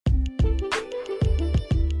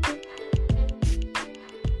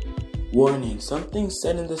Warning, some things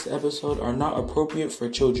said in this episode are not appropriate for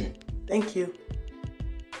children. Thank you.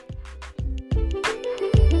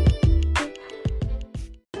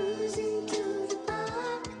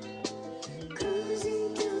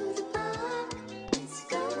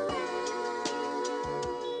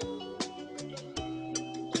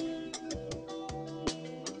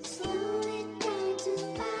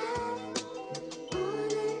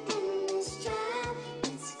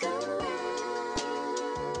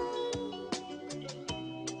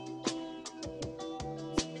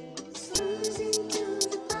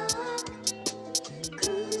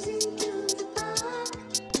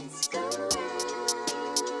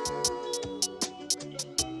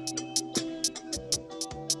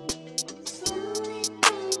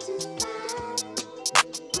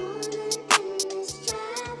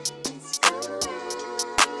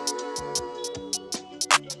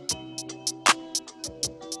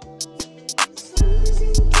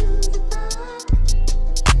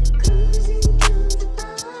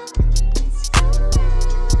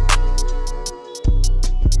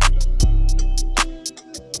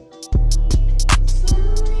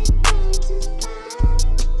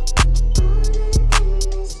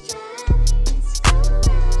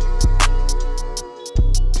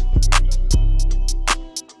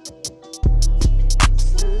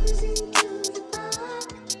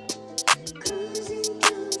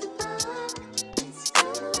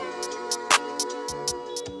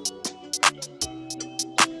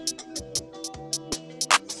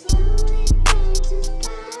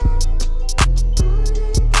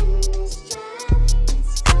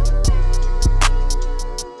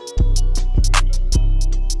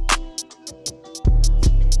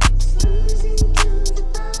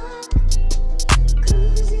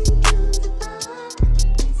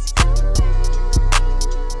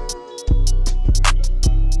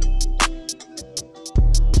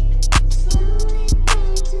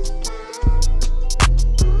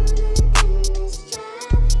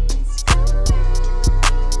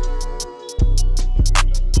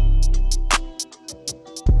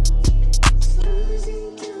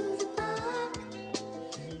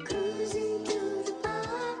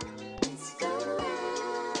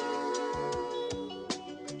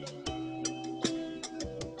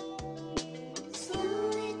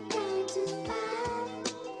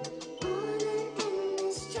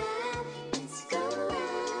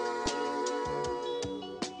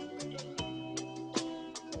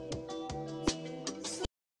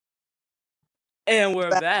 And we're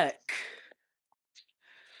back.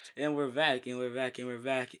 And we're back.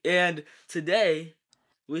 And today,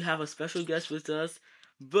 we have a special guest with us,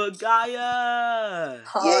 Bagaya!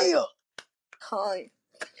 Hi. Yeah. Hi.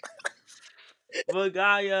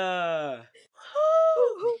 Bagaya!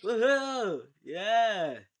 Woohoo!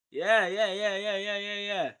 Yeah.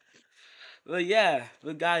 But yeah,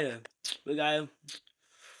 Bagaya.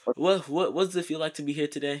 What does it feel like to be here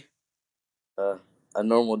today? A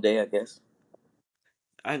normal day, I guess.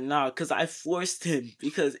 Because I forced him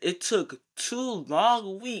because it took 2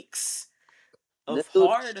 long weeks of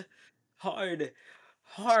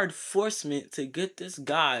hard forcement to get this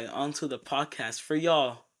guy onto the podcast for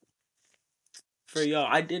y'all.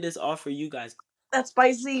 I did this all for you guys. That's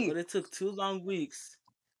spicy. But it took 2 long weeks.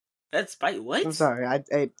 That's spicy. What? I'm sorry, I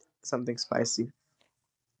ate something spicy.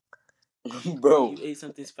 Bro. You ate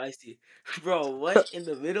something spicy. Bro, what in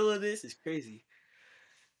the middle of this is crazy.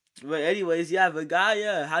 But anyways, yeah,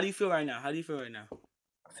 Bagaya, how do you feel right now? I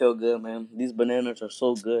feel good, man. These bananas are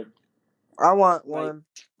so good. I want one.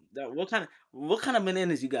 What kind of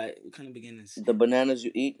bananas you got? What kind of bananas? The bananas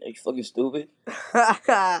you eat? Are you fucking stupid?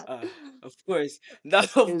 Of course. No,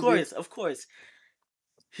 of course.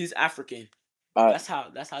 He's African. That's how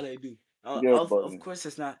they do. Of course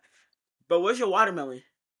it's not. But where's your watermelon?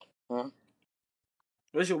 Huh?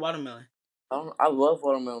 Where's your watermelon? I love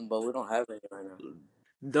watermelon, but we don't have any right now.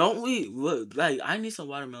 Don't we? I need some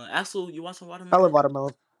watermelon. Axel, you want some watermelon? I love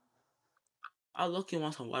watermelon. I look, you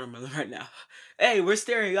want some watermelon right now. Hey, we're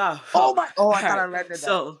staring off. Oh my! Oh, I thought I read that.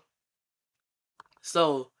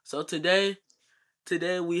 So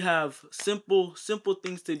today we have simple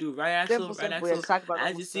things to do, right, Axel? Right, Axel.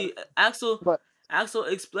 As you see, Axel,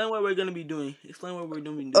 explain what we're gonna be doing.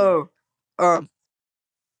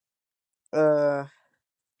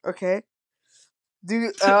 Okay.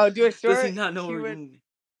 Do a short. Does he not know what we're doing?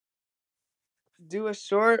 Do a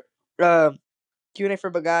short Q&A for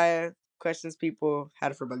Bagaya. Questions people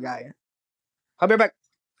had for Bagaya. I'll be right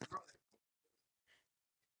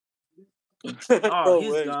back. Oh,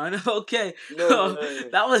 he's gone. Okay. No,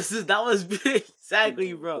 that was big.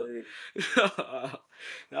 Exactly, bro.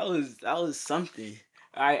 That was something.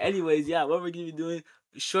 All right. Anyways, yeah, what we're gonna be doing?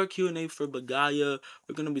 short Q&A for Bagaya.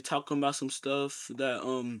 We're gonna be talking about some stuff that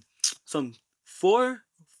some four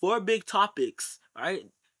big topics, all right?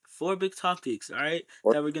 4 big topics, all right,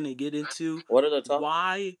 that we're gonna get into. What are the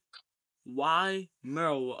topics? Why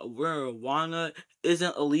marijuana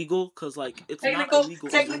isn't illegal? Cause like it's not illegal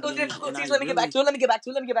in Technical Indiana, difficulties. Let me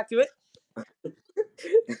get back to it.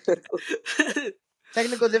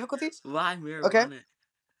 Technical difficulties. Why marijuana? Okay.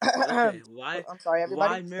 Okay. Why? I'm sorry,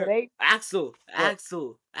 everybody. Today, Axel,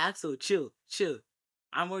 chill.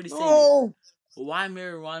 I'm already saying it. Why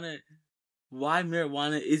marijuana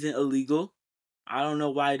isn't illegal? I don't know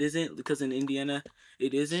why it isn't, because in Indiana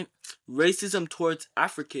it isn't. Racism towards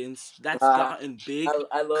Africans, that's gotten big.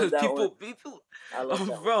 I love that people, I love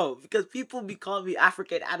that bro, because people be calling me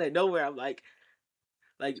African out of nowhere. I'm like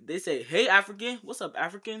they say, "Hey African, what's up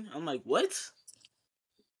African?" I'm like, "What?"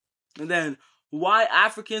 And then why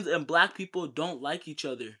Africans and black people don't like each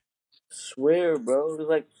other? Swear, bro. It's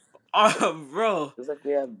like, bro. It's like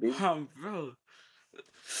we have big. Bro.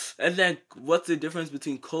 And then what's the difference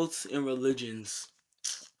between cults and religions?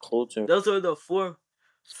 Culture. Those are the four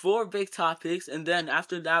big topics. And then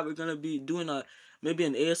after that, we're gonna be doing maybe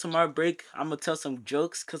an ASMR break. I'm gonna tell some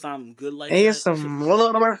jokes because I'm good like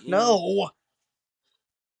ASMR. No.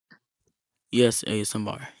 Yes,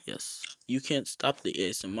 ASMR. Yes, you can't stop the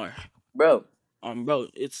ASMR, bro. Bro,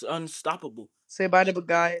 it's unstoppable. Say bye to the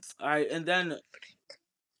guys. All right, and then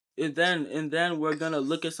we're gonna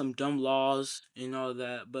look at some dumb laws and all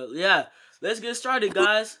that. But yeah, let's get started,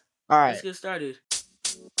 guys. All right, let's get started.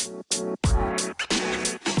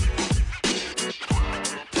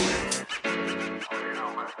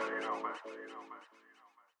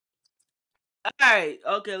 All right,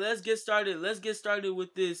 okay, let's get started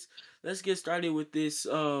with this.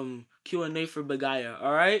 Q&A for Bagaya.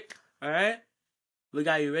 All right,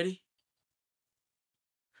 Bagaya, you ready?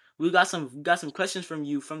 We got some questions from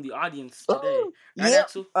you from the audience today. Right,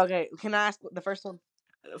 Axel? Okay, can I ask the first one?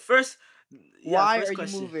 Why are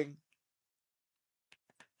you moving?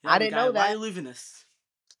 Yeah, I didn't know that. Why are you leaving us?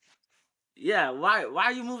 Yeah, why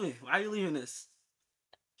are you moving? Why are you leaving us?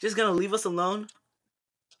 Just gonna leave us alone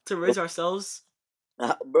to raise ourselves?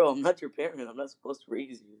 Bro, I'm not your parent. I'm not supposed to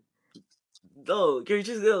raise you. No, you're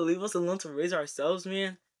just gonna leave us alone to raise ourselves,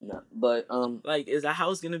 man? No, but like, is that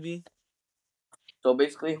how it's gonna be? So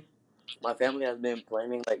basically, my family has been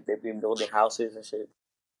planning, like they've been building houses and shit,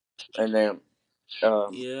 and then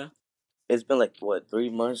yeah, it's been like what 3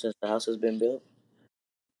 months since the house has been built,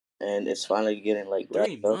 and it's finally getting like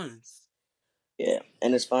 3 months. Yeah,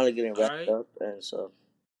 and it's finally getting wrapped up, and so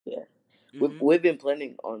yeah, we've been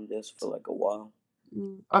planning on this for like a while.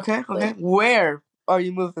 Okay. Where are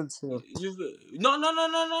you moving to? No.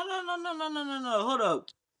 Hold up.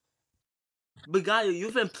 Bagaya,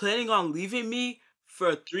 you've been planning on leaving me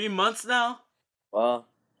for 3 months now?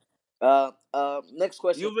 Next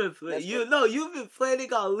question. You've been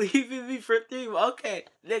planning on leaving me for 3 months. Okay,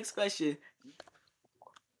 next question.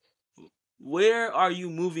 Where are you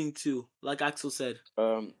moving to? Like Axel said.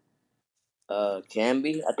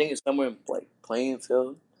 Canby. I think it's somewhere in like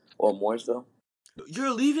Plainfield or Mooresville.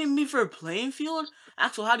 You're leaving me for Plainfield?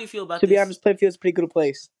 Axel, how do you feel about this? To be honest, Plainfield's a pretty good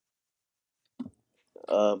place.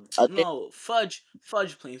 Fudge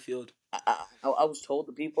Plainfield. I was told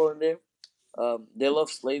the people in there, they love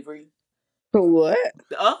slavery. What?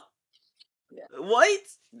 Yeah. What?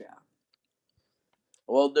 Yeah.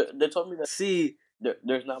 Well, they told me that. See,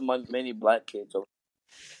 there's not many black kids.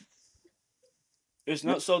 There's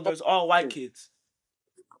not. So there's all white kids.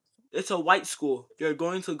 It's a white school. You're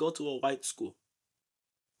going to go to a white school.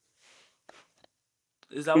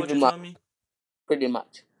 Is that what you're telling me? Pretty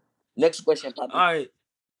much. Next question, Papa. All right.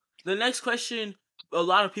 The next question, a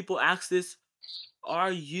lot of people ask this: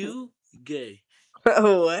 are you gay?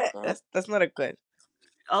 What? That's not a question.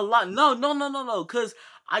 A lot. No. Because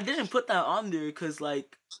I didn't put that on there. Because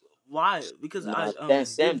like, why? Because I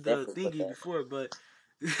did the thingy before. But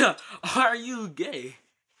are you gay?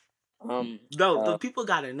 No, the people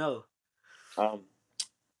gotta know.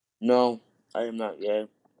 No, I am not gay.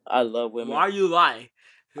 I love women. Why are you lying?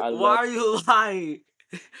 Why are you lying?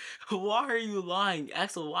 Why are you lying?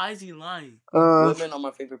 Axel, why is he lying? Women are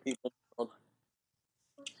my favorite people.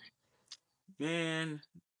 Man,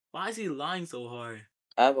 why is he lying so hard?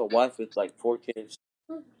 I have a wife with like 4 kids.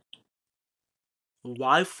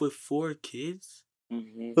 Wife with 4 kids?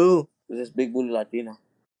 Mm-hmm. Who? This big booty Latina.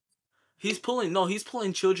 He's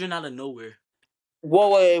pulling children out of nowhere.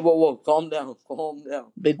 Whoa. Calm down.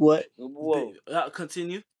 Big what? Whoa.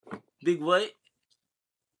 Continue. Big what?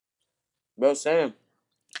 Bro, Sam.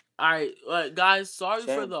 Alright, guys, sorry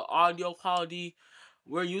for the audio quality.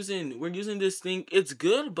 we're using this thing. It's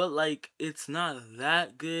good, but like it's not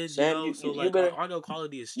that good, you Sam, know. So you like our better audio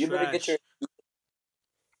quality is get your. trash.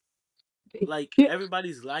 Like Yeah.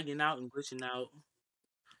 everybody's lagging out and glitching out,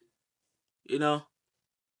 you know.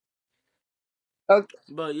 Okay.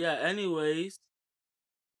 But yeah, anyways,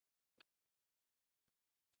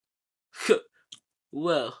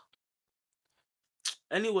 well,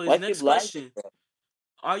 Why keep next lagging,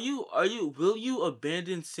 question. Will you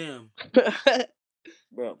abandon Sam?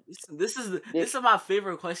 bro? This is my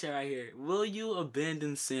favorite question right here. Will you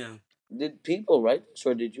abandon Sam? Did people write this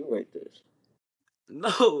or did you write this?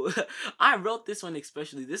 No, I wrote this one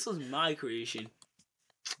especially. This was my creation.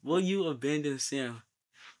 Will you abandon Sam?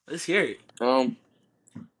 Let's hear it. I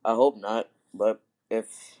hope not, but if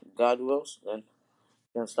God wills, then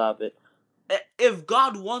can't stop it. If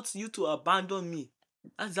God wants you to abandon me,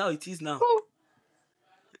 that's how it is now.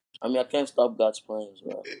 I mean, I can't stop God's plans,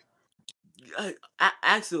 bro.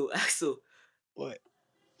 Axel. What?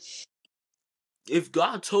 If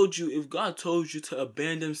God told you to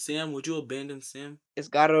abandon Sam, would you abandon Sam? It's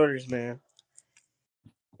God orders, man.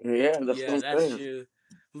 Yeah, that's what Yeah, I'm that's saying. true.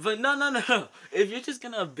 But no. If you're just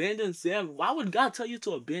gonna abandon Sam, why would God tell you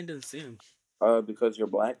to abandon Sam? Because you're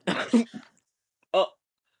black. Oh,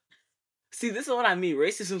 see, this is what I mean.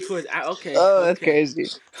 Racism towards. Okay. Oh, that's crazy.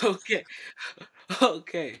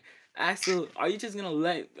 Okay. Axel, are you just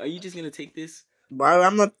gonna take this? Bro,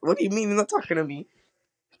 I'm not. What do you mean? You're not talking to me.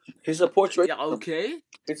 He supports racism. Yeah. Okay.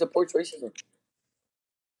 He supports racism.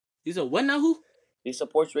 He's a what now? Who? He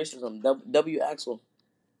supports racism. W. Axel.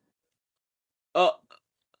 Uh,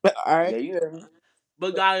 All right. Yeah, you heard me.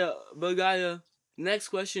 Bagaya. Next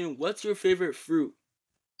question. What's your favorite fruit?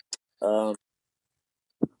 Um,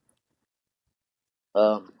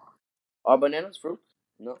 are bananas fruit?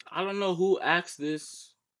 No. I don't know who asked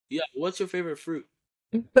this. Yeah. What's your favorite fruit?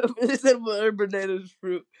 It said bananas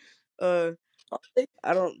fruit.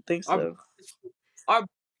 I don't think Our, so.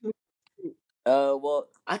 our Well,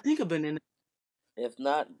 I think a banana. if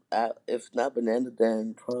not banana,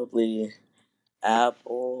 then probably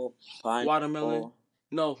apple, Watermelon. pineapple,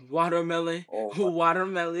 No, watermelon. or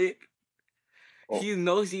Watermelon. oh, He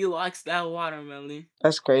knows he likes that watermelon.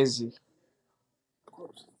 That's crazy. of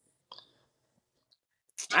course.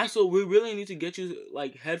 Actually, we really need to get you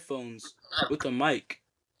like headphones with a mic.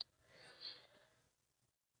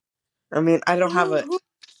 I mean, I don't have a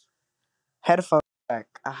headphone jack.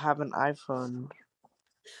 I have an iPhone.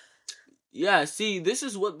 Yeah, see, this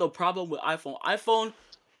is what the problem with iPhone,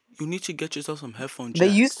 you need to get yourself some headphone jacks.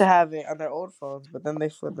 They used to have it on their old phones, but then they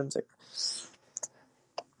flipped into.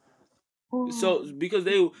 So because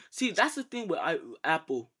that's the thing with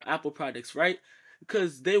Apple products, right?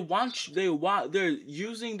 Because they're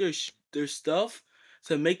using their stuff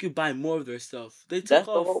to make you buy more of their stuff. They took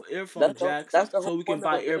off earphone jacks so we can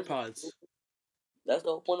buy AirPods. That's the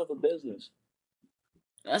whole point of a business.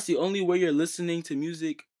 That's the only way you're listening to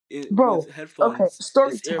music Bro, with headphones. okay,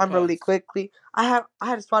 story is time AirPods. really quickly. I had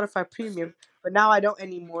a Spotify Premium, but now I don't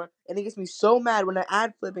anymore, and it gets me so mad when an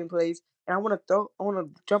ad flipping plays, and I want to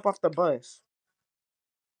jump off the bus.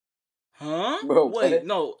 Huh? Bro, wait,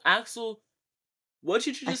 no, Axel. What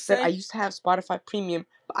did you just say? I used to have Spotify Premium,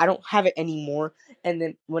 but I don't have it anymore. And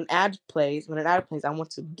then when an ad plays, I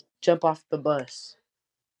want to jump off the bus.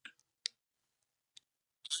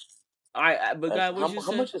 All right, but guy, what you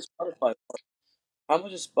say? How much is Spotify? How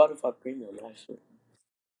much is Spotify Premium actually?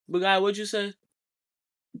 But guy, what'd you say?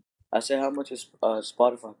 I said how much is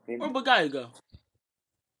Spotify Premium? Where'd Bagaya go?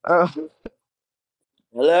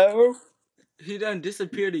 Hello? He done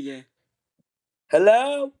disappeared again.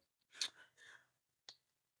 Hello?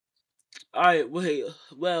 Alright, wait.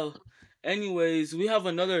 Well, anyways, we have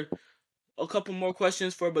a couple more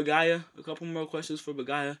questions for Bagaya.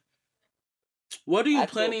 What are you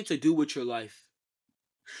planning to do with your life?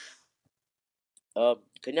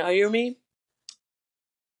 Can y'all hear me?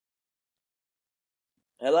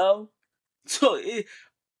 Hello? So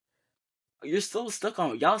y'all still stuck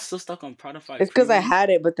on Spotify. It's because I had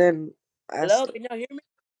it, but then Hello? Can y'all hear me?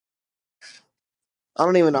 I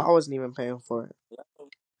don't even know. I wasn't even paying for it.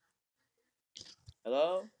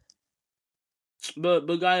 Hello? But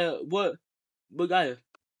Bagaya, what? Bagaya.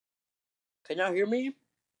 Can y'all hear me?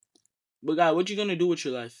 Bagaya, what you gonna do with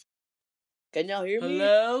your life? Can y'all hear me?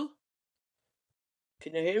 Hello?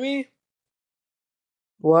 Can you hear me?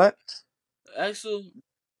 What? Axel?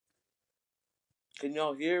 Can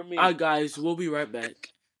y'all hear me? Alright, guys, we'll be right back.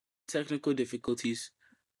 Technical difficulties.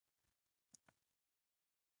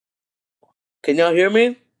 Can y'all hear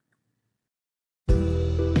me?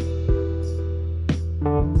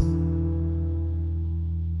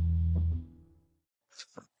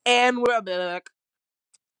 And we're back.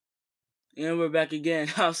 And we're back again.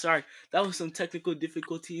 I'm sorry. That was some technical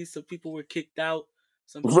difficulties. Some people were kicked out.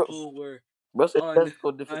 Some Bro, people were bro said on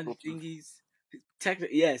testicle difficulties. thingies.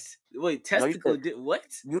 Yes. Wait, testicle. What?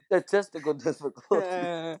 You said testicle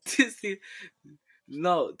difficulties.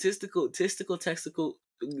 No, testicle, technical.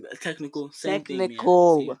 Same thing, man.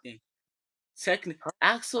 Technical. Same thing.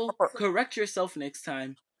 Axel, correct yourself next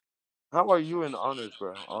time. How are you in honors,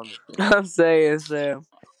 bro? Honestly. I'm saying so.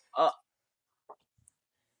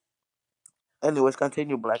 Anyways,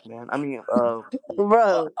 continue, black man. I mean,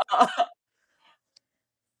 Bro.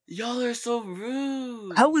 Y'all are so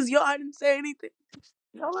rude. How was y'all? I didn't say anything.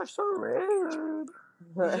 Y'all are so rude.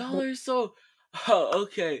 Y'all are so. Oh,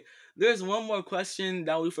 okay. There's one more question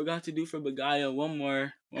that we forgot to do for Bagaya. One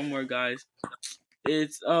more, guys.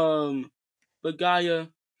 It's Bagaya.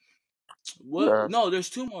 What? Yes. No, there's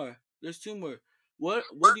two more. What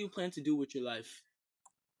do you plan to do with your life?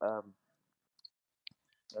 Um,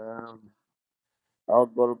 I'll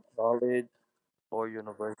go to college or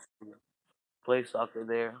university, play soccer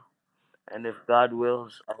there, and if God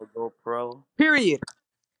wills, I'll go pro. Period.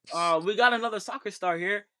 We got another soccer star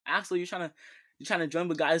here. Axel, you trying to join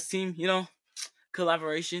Bagaya's team? You know,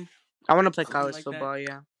 collaboration. I want to play Something college like football. that.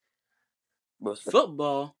 Yeah.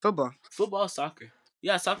 Football. Football. Soccer.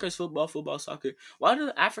 Yeah, soccer is football, soccer. Why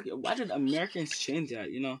did Americans change that,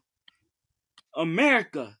 you know?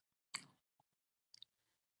 America.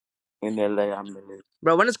 In LA, I'm in it.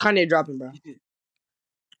 Bro, when is Kanye dropping, bro?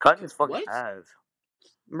 Kanye's fucking What? ass.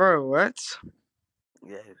 Bro, what?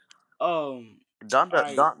 Yes. Alright,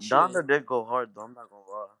 Donda did go hard though. I'm not gonna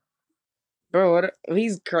lie. Bro, what?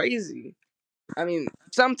 He's crazy. I mean,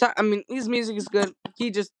 sometimes. I mean, his music is good. He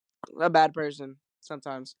just a bad person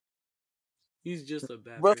sometimes. He's just a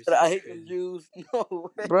bad Bro, person. I It's hate the crazy. Jews.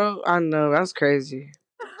 No way. Bro, I know that's crazy.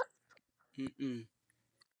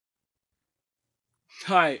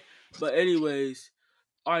 Alright, but anyways,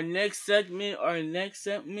 our next segment,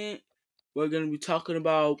 we're gonna be talking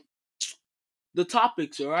about the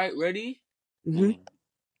topics. All right, ready? Mm-hmm.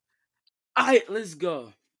 All right, let's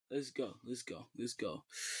go.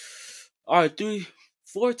 All right,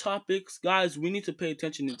 4 topics, guys. We need to pay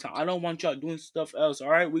attention in time. I don't want y'all doing stuff else. All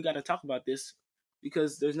right, we gotta talk about this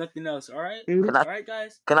because there's nothing else. All right, Mm-hmm. all right,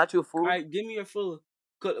 guys. Can I chew food? All right, give me your full.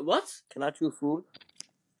 What? Can I chew food?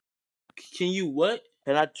 Can you what?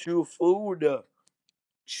 Can I chew food?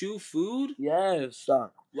 Chew food? Yes.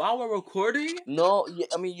 While we're recording? No,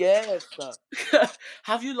 I mean yes.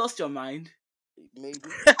 Have you lost your mind? Maybe.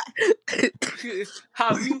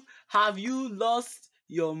 have you lost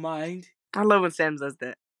your mind? I love when Sam does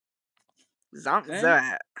that.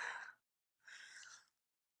 That.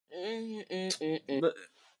 But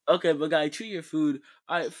okay, but guys, chew your food.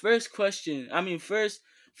 All right, first question.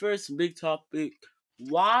 First big topic.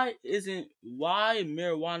 Why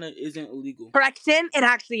marijuana isn't illegal? Correction, it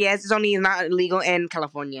actually is. It's only not illegal in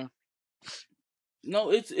California. No,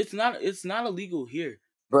 it's not illegal here.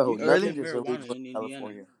 Bro, You can get nothing is illegal marijuana in in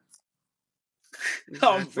California.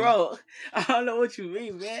 Oh, bro, I don't know what you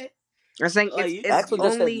mean, man. I'm saying Like, it's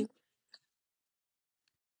only.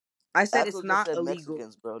 I said it's not illegal.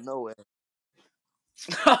 Mexicans, bro. No way.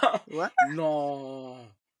 What? No.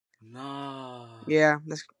 Nah. Yeah,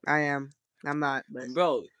 I am. I'm not. But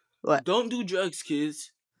bro, what? Don't do drugs,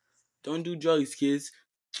 kids. Don't do drugs, kids.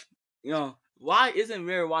 You know why isn't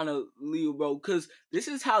marijuana legal, bro? Because this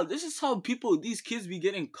is how these kids be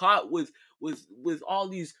getting caught with all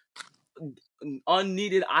these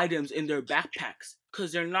unneeded items in their backpacks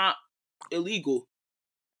because they're not illegal.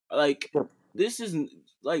 Like, this is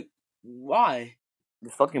like, why? The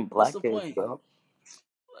fucking black kids, point? Bro.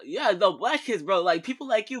 Yeah, the black kids, bro. Like, people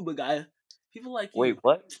like you, but guy, people like you. Wait,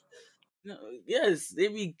 what? No, yes, they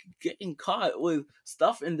be getting caught with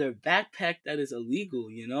stuff in their backpack that is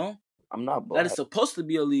illegal. You know, I'm not black. That is supposed to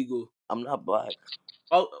be illegal. I'm not black.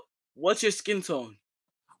 Oh, what's your skin tone?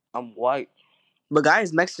 I'm white. But guy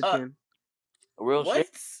is Mexican. Real what?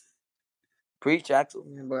 shit. Preach, Axel.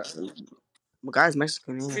 Yeah, but guy's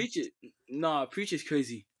Mexican. Yeah. Preach it. Nah, preach is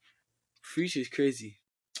crazy. Preach is crazy.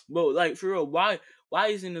 But like, for real, why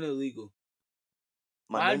isn't it illegal?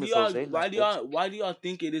 Why do y'all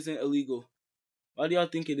think it isn't illegal? Why do y'all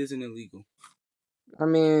think it isn't illegal? I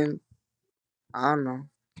mean, I don't know.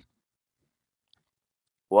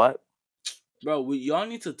 What? Bro, y'all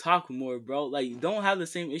need to talk more, bro. Like, you don't have the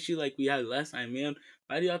same issue like we had last time, man.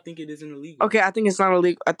 Why do y'all think it isn't illegal? Okay, I think it's not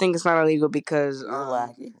illegal. I think it's not illegal because I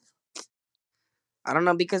don't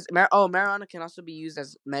know, because marijuana can also be used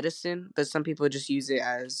as medicine, but some people just use it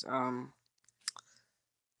as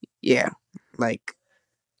yeah, like.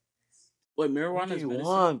 What, marijuana is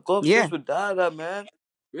medicine? Go upstairs with Dada, man.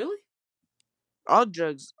 Really? All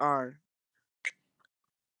drugs are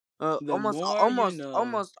The more you know.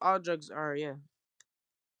 Almost all drugs are, yeah.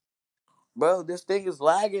 Bro, this thing is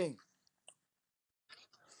lagging.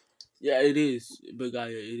 Yeah, it is, Big Guy.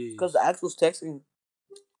 It is. Because Axel's texting.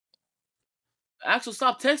 Axel,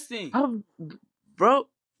 stop texting. Bro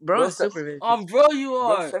is super busy. Bro, you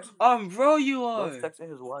are. Bro, you are. Bro's texting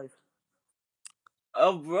his wife.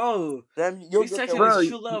 Oh, bro. Damn, He's texting his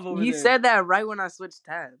true love over there. You said that right when I switched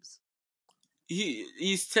tabs.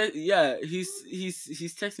 He's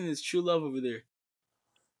texting his true love over there.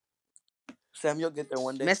 Sam, you'll get there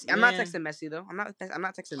one day. Messi, I'm not texting Messi though. I'm not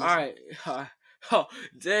texting Messi. All right. Oh,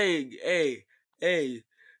 dang. Hey,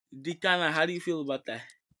 Dikana, how do you feel about that?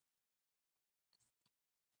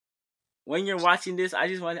 When you're watching this, I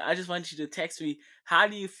just want you to text me. How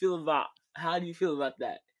do you feel about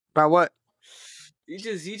that? About what? You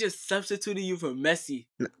just substituted you for Messi.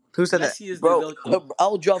 Who said Messi that? is Bro, the goat.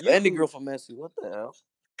 I'll drop any girl for Messi. What the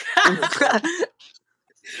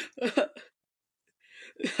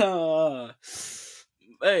hell?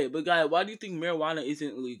 Hey, but guy, why do you think marijuana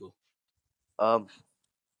isn't illegal?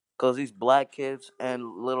 Cause these black kids and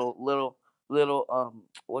little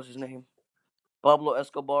what's his name? Pablo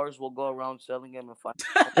Escobars will go around selling them and find.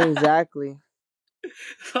 Exactly.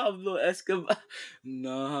 Pablo Escobar.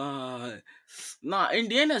 Nah.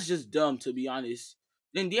 Indiana's just dumb, to be honest.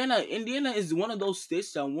 Indiana is one of those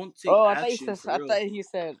states that won't take action. I thought you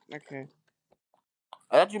said okay.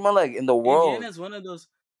 I actually meant like in the world. Indiana's one of those.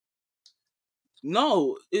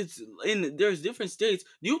 No, there's different states.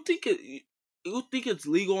 Do you think it's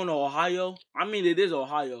legal in Ohio? I mean, it is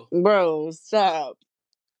Ohio. Bro, stop.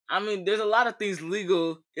 I mean, there's a lot of things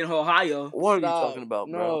legal in Ohio. What are you talking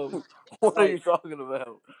about, bro? What are you talking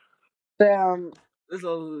about? Sam. There's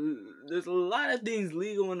a lot of things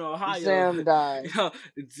legal in Ohio. Sam died.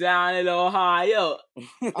 Down in Ohio.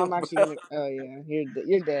 I'm actually gonna. Oh yeah,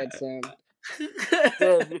 you're dead, Sam.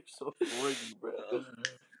 Damn, you're so corny, bro.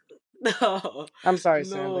 No, I'm sorry,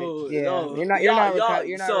 Sam. But yeah, you're not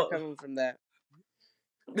recovering from that.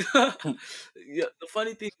 Yeah, the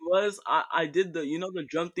funny thing was, I did the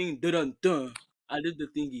drum thing. Dun dun. I did the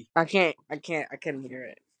thingy. I couldn't hear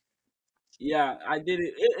it. Yeah, I did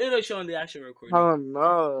it. It'll show on the actual recording. Oh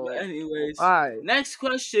no. But anyways, next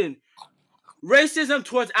question: racism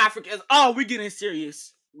towards Africans. Oh, we're getting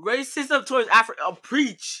serious. Racism towards Africa. Oh,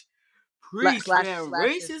 preach, man.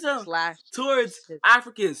 Racism towards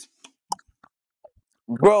Africans.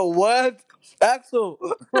 Bro, what? Axel.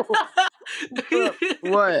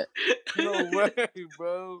 What? No way,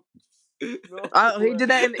 bro. No he did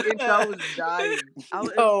that in the intro. I was dying.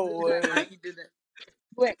 No way. He did that.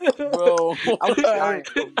 Quick. Bro, I was dying.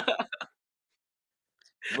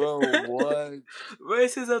 Bro, what?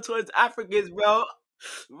 Racism towards Africans, bro.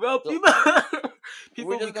 Bro, people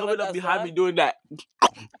be coming up behind me doing that.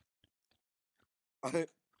 I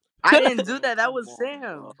didn't do that. That was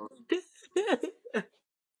Sam.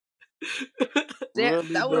 Really,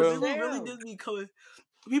 that was Sam.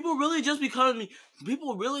 People really just be calling me.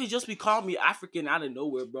 People really just be calling me African out of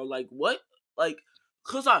nowhere, bro. Like what? Like,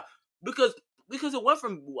 because it went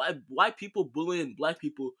from white people bullying black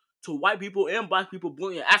people to white people and black people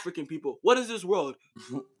bullying African people. What is this world?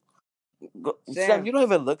 Sam, you don't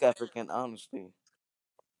even look African, honestly.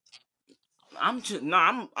 I'm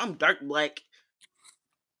dark black.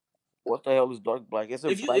 What the hell is dark black? If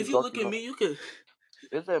you look at me, you could.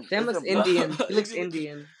 Sam looks Indian. He looks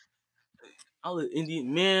Indian. I look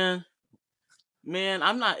Indian, man. Man,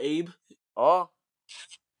 I'm not Abe. Oh.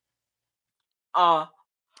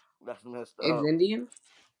 That's messed up. Abe's Indian?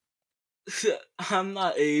 I'm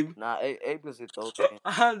not Abe. Nah, Abe is Ethiopian.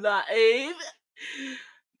 I'm not Abe.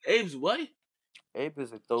 Abe's what? Abe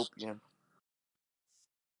is Ethiopian.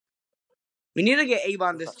 We need to get Abe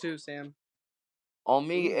on this too, Sam. On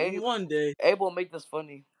me, Abe. One day. Abe will make this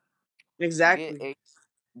funny. Exactly.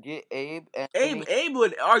 Get Abe and Abe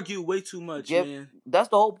would argue way too much, man. That's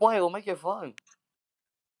the whole point. It'll make it fun.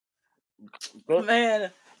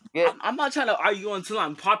 Man, I'm not trying to argue until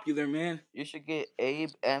I'm popular, man. You should get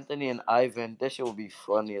Abe, Anthony, and Ivan. That shit will be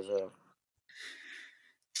funny as hell.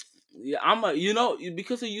 Yeah,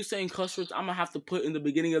 because of you saying cuss words, I'm gonna have to put in the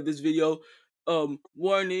beginning of this video,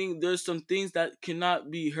 warning. There's some things that cannot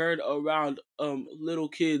be heard around little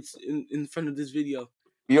kids in front of this video.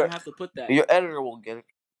 I'm gonna have to put that. Your editor will get it.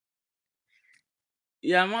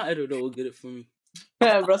 Yeah, my editor will get it for me.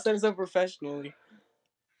 Yeah, bro, said it so professionally.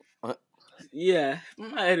 Yeah,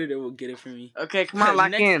 my editor will get it for me. Okay, come on,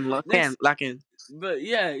 lock in. But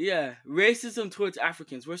yeah, racism towards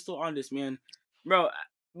Africans. We're still on this, man, bro.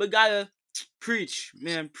 But gotta preach,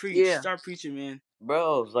 man. Preach. Yeah. Start preaching, man.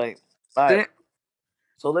 Bro, it's like, all right.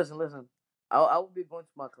 So listen. I will be going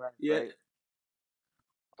to my class. Yeah. Right?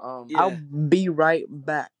 I'll Yeah. be right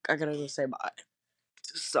back. I gotta go say bye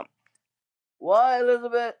to some. What,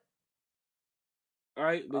 Elizabeth? All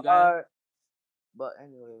right, big guy. Alright. But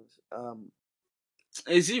anyways,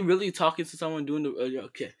 Is he really talking to someone doing the? Yeah,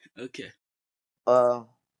 okay. Okay. uh,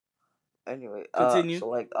 anyway, Continue. so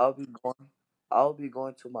like I'll be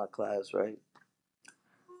going to my class, right?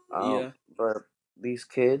 Yeah. But these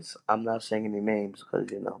kids, I'm not saying any names because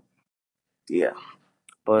yeah.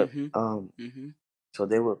 But Mhm. Mhm. so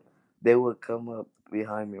they would come up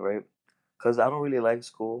behind me, right? Because I don't really like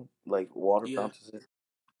school, like water Yeah. fountains.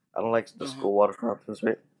 I don't like the Uh huh. school water fountains,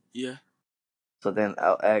 right? Yeah. So then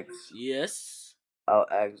Yes. I'll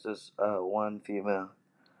ask this one female.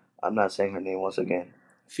 I'm not saying her name once again.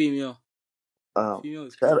 Female. Um, Female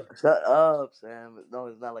is shut crazy. shut up, Sam. No,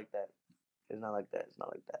 it's not like that. It's not like that. It's not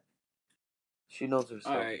like that. She knows All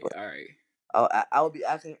herself, right. but All right. I'll be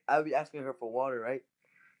asking her for water, right?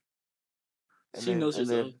 And She then knows and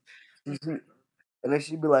herself. then and then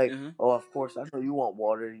she'd be like, Uh huh. "Oh, of course, I know you want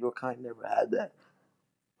water. Your kind never had that."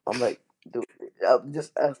 I'm like, "Dude, I'm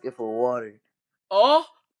just asking for water." Oh.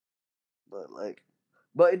 But like,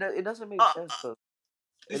 but it doesn't make Uh, sense, cause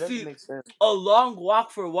you it doesn't see, make sense. a long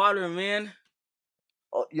walk for water, man.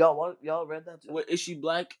 Oh, y'all read that too? What is she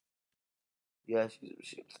black? Yeah,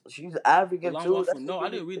 she's A African long too. walk for That's the no, I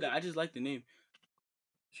thing. didn't read that. I just like the name.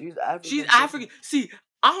 She's She's African too. African. See,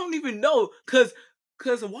 I don't even know, cause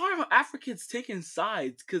why are Africans taking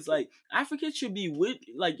sides? Cause like Africans should be with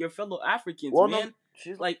like your fellow Africans, Well, no, man.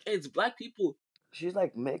 Like it's black people. she's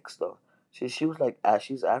like mixed though. She was like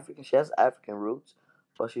she's African. She has African roots,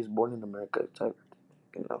 but she's born in America type.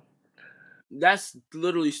 You know. That's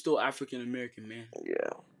literally still African American, man. Yeah,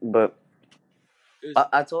 but There's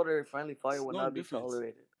I told her friendly fire would no not be difference.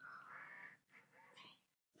 tolerated.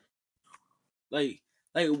 Like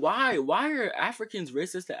why are Africans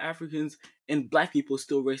racist to Africans and black people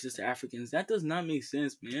still racist to Africans? That does not make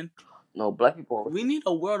sense, man. No, black people are We racist. need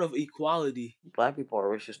a world of equality. Black people are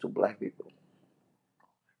racist to black people.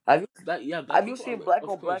 Have you Black have you people seen are, black of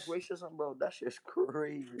on black course. racism, bro? That shit's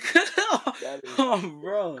crazy. That is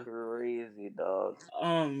Bro. crazy, dog.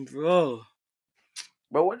 Bro.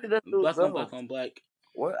 Bro, where did that dude Black on go? black on black.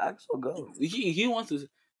 Where Axel go? He wants to.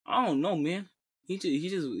 I don't know, man. He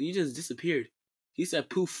just disappeared. He said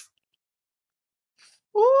poof.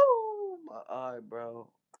 Ooh, my eye, bro.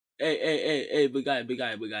 Hey, big guy, big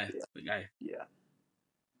guy, big guy, Yeah, big guy. yeah.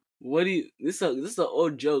 What do you? This is an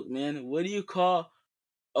old joke, man. What do you call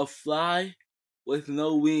a fly with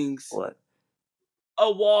no wings? What?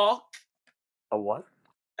 A walk. A what?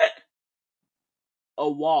 A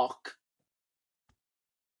walk.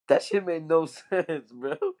 That shit made no sense,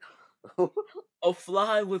 bro. A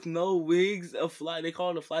fly with no wings. A fly. They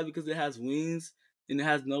call it a fly because it has wings and it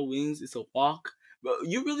has no wings. It's a walk. But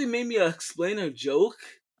you really made me explain a joke.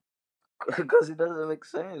 Because it doesn't make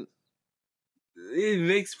sense. It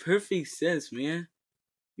makes perfect sense, man.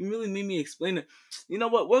 You really made me explain it. You know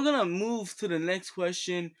what? We're gonna move to the next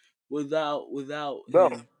question without Bro,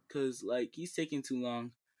 him, cause like he's taking too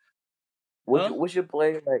long. would Huh? you we should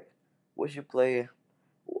play we should play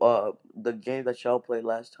the game that y'all played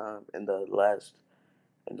last time in the last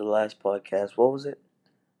podcast. What was it?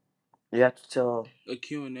 You have to tell A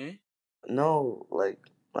Q&A? no, like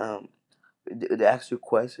they ask you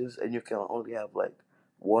questions and you can only have like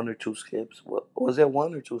one or two skips. What was it,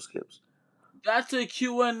 one or two skips? That's a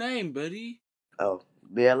Q&A, buddy. Oh,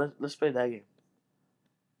 yeah, let's play that game.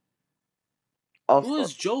 I'll Who start.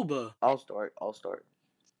 is Joba? I'll start.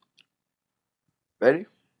 Ready?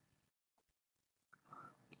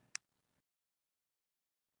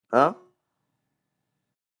 Huh?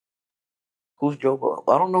 Who's Joba?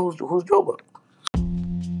 I don't know who's Joba.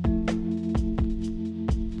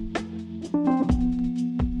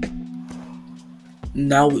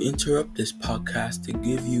 Now we interrupt this podcast to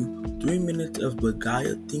give you 3 minutes of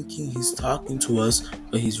Bagaya thinking he's talking to us,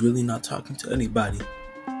 but he's really not talking to anybody.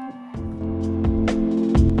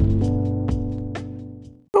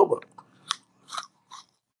 Joba.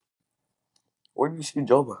 Where do you see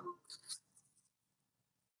Joba?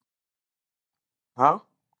 Huh?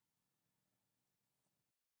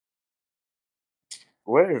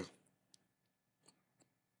 Where?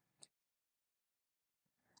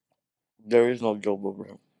 There is no Joba,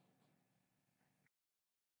 bro.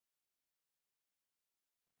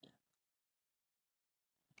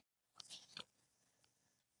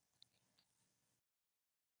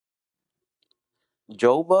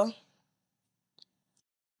 Joba?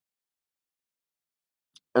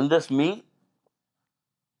 And that's me?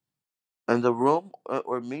 In the room?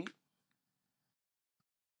 Or me?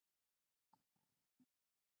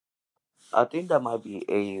 I think that might be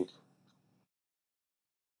Abe.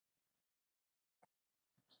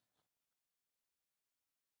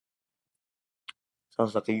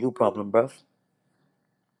 Sounds like a you problem, bruv.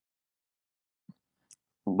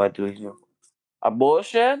 By doing you.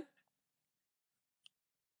 Abortion?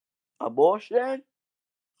 Abortion?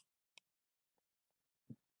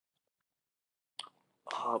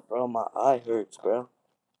 Oh, bro, my eye hurts, bro.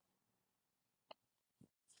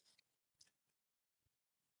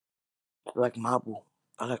 I like Mabu.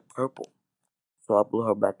 I like purple. So I blew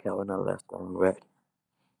her back out when I left on red.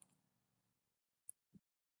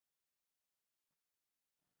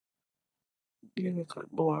 Yeah, it's like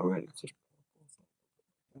blue and red. It's just...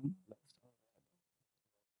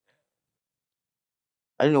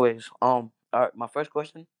 Anyways, all right, my first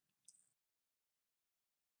question.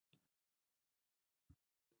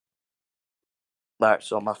 All right,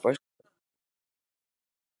 so my first.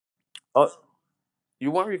 Oh,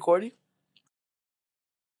 you weren't recording?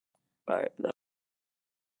 All right,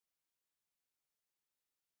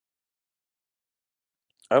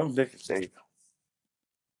 I don't think it's safe.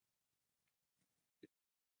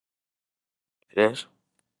 It is.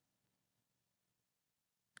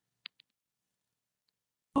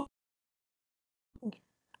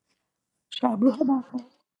 So I blew her back out.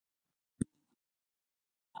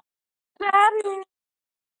 Daddy,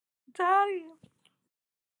 daddy.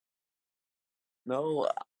 No,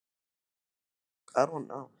 I don't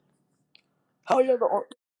know. How are you the only?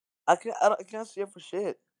 I can't see it for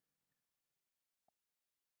shit.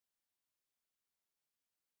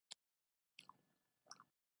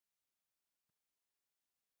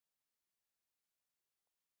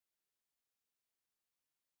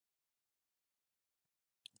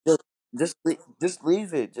 Just, just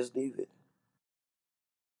leave it. Just leave it.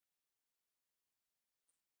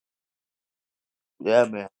 Yeah,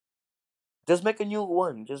 man. Just make a new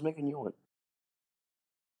one. Just make a new one.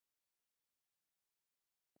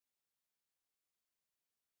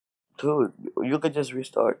 Dude, you could just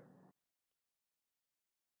restart.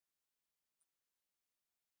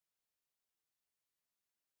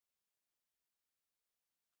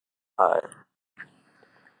 Alright.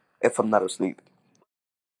 If I'm not asleep.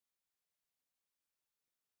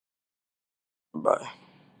 Bye.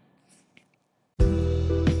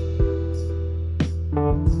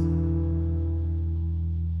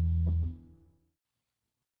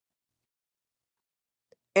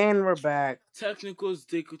 And we're back. Technical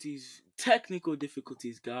difficulties,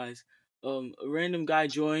 guys. A random guy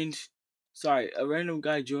joined. Sorry, a random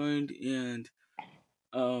guy joined, and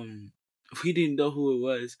um, we didn't know who it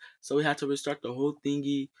was, so we had to restart the whole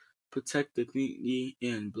thingy, protect the thingy,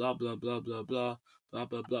 and blah blah blah blah blah blah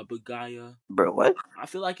blah blah. Bagaya. Bro, what? I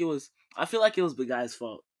feel like it was. I feel like it was Bagaya's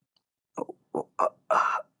fault.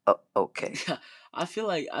 Okay. I feel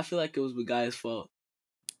like it was Bagaya's fault.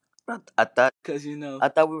 I thought Cause we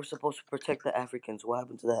were supposed to protect the Africans. What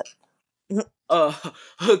happened to that? Oh,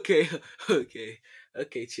 okay,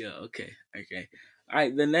 okay, chill, okay. All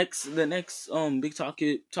right, the next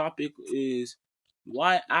big topic is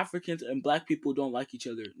why Africans and Black people don't like each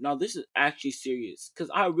other. Now this is actually serious because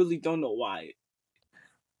I really don't know why.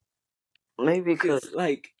 Maybe because Because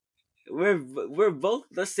like we're both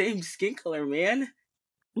the same skin color, man.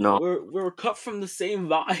 no, We're cut from the same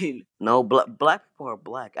vine. no, black people are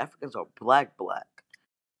black. Africans are black.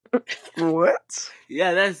 What?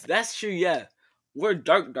 Yeah, that's true. Yeah, we're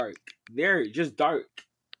dark. They're just dark.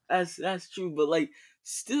 That's true. But like,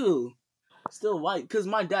 still white. Cause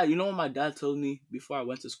my dad, you know what my dad told me before I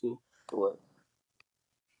went to school. What?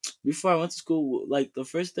 Before I went to school, like the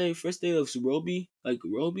first day of Roby,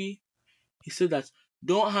 he said that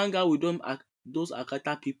don't hang out with those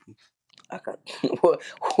Akata people. I got what?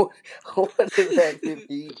 What does that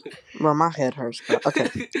mean? Well, my head hurts, but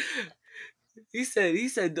okay. he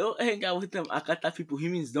said don't hang out with them Akata people. He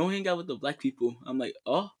means don't hang out with the Black people. I'm like,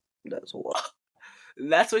 oh, That's what.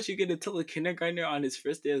 that's what you're gonna tell a kindergartner on his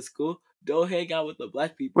first day of school? Don't hang out with the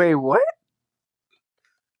Black people. Wait, what?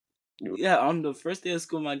 Yeah, on the first day of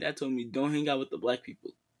school, my dad told me don't hang out with the Black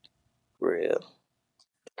people. Real.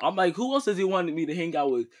 I'm like, who else does he want me to hang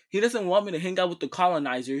out with? He doesn't want me to hang out with the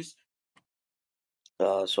colonizers.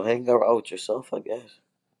 So hang out with yourself, I guess.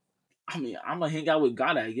 I mean, I'm gonna hang out with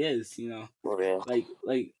God, I guess. Real. Like,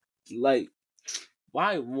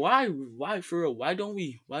 why for real? Why don't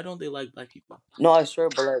they like Black people? No, I swear,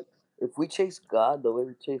 but like, if we chase God the way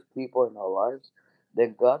we chase people in our lives,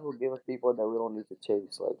 then God will give us people that we don't need to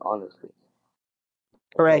chase. Like honestly.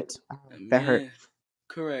 Correct. Man, That hurt.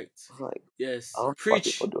 correct. Like, Yes. I don't know why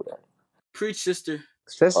Preach, people do that. sister.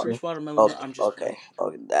 Sister. Preach, watermelon. I'm just okay.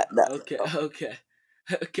 Okay. That. okay, okay,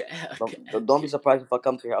 okay. Don't be surprised if I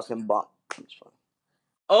come to your house and bomb. It's fine.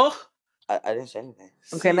 Oh, I didn't say anything.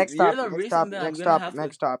 Okay, see, next you're topic. the Next reason topic. that I'm Next gonna topic. have to.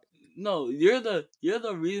 Next topic. No, you're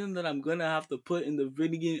the reason that I'm gonna have to put in the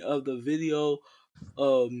beginning of the video.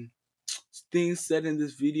 Things said in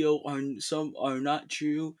this video are some are not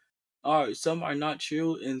true, are some are not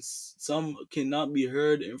true, and some cannot be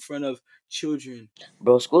heard in front of children.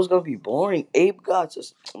 Bro, school's gonna be boring. Abe got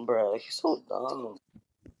just, bro, he's so dumb.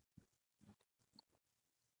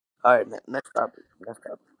 All right, next topic. Next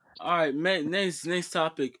topic. All right, next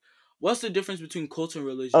topic. What's the difference between cults and A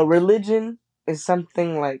religions? religion is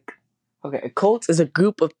something like, okay, a cult is a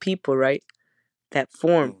group of people, right, that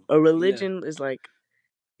form. A religion is like,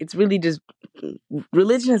 it's really just,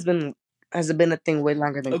 religion has been a thing way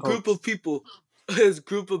longer than A group cults. of people. It's a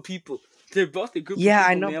group of people. They're both a group of Yeah,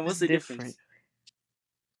 people, I know, man. but What's it's the different. difference?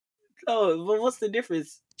 Oh, but what's the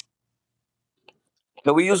difference?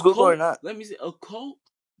 Can we A use Google or cult. not? Let me see. A cult.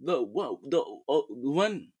 The what the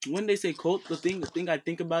when they say cult, the thing I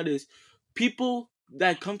think about is people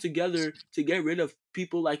that come together to get rid of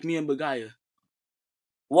people like me and Bagaya.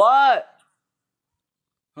 What?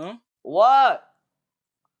 Huh? What?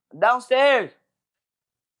 Downstairs.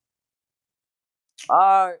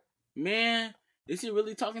 Alright. Man, is he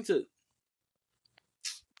really talking to?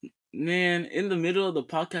 Man, in the middle of the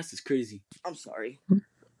podcast is crazy. I'm sorry.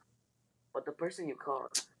 But the person you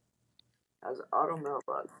called has an auto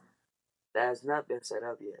mailbox that has not been set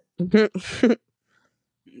up yet.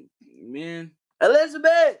 Man.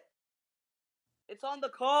 Elizabeth! It's on the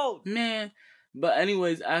code. Man. But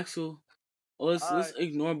anyways, Axel, let's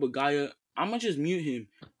ignore Bagaya. I'ma just mute him.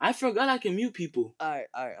 I forgot I can mute people. Alright,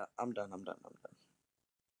 I'm done.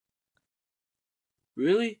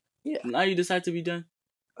 Really? Yeah. Now you decide to be done?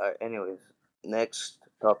 Alright, anyways. Next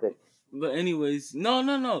topic. But anyways,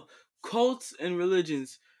 no. Cults and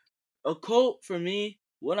religions. A cult, for me,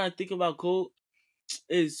 when I think about cult,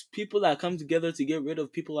 is people that come together to get rid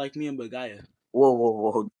of people like me and Bagaya.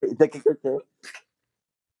 Whoa.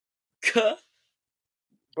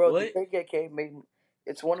 Bro, What? the KKK made me,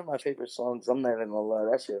 it's one of my favorite songs. I'm not even gonna lie,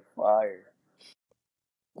 that shit fire.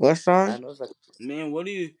 What song? I know it's like, man, what are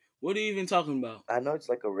you even talking about? I know it's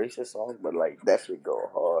like a racist song, but like that shit go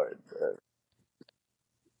hard,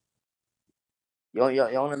 bro.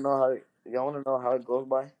 Y'all wanna know how it goes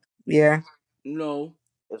by? Yeah. No.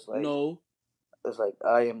 It's like No. It's like,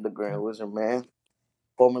 I am the Grand Wizard Man,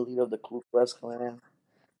 former leader of the Ku Klux Klan.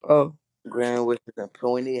 Oh. Grand Wizards and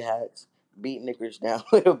pointy hats beat niggers down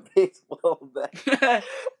with a baseball bat.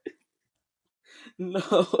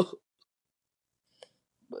 No.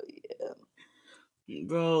 But yeah.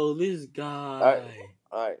 Bro, this guy.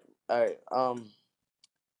 Alright.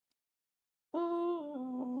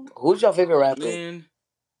 Who's your favorite rapper? Man.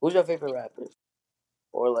 Who's your favorite rapper?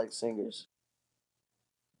 Or like singers?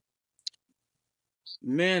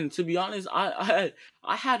 Man, to be honest, I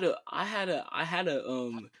had a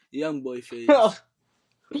young boy phase.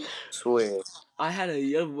 Swear. I had a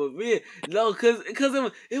young boy. Man, no, cause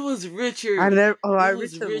it was Richard. Richard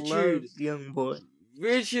loves Young Boy.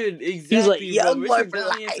 Richard, exactly. He's like, bro. Young Boy Richard for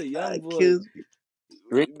got me life. into Young Boy. Kills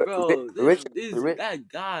me. Bro, that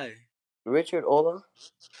guy. Richard Ola?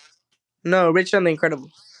 No, Richard the Incredible.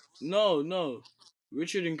 No.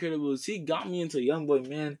 Richard Incredibles. He got me into Young Boy,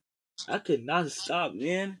 man. I could not stop,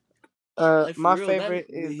 man. Like, my real, favorite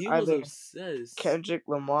is he either was obsessed. Kendrick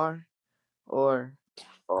Lamar or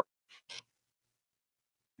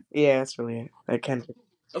yeah, that's really it. Like Kendrick.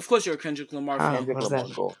 Of course, you're a Kendrick Lamar fan. Kendrick Lamar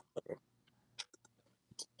goal.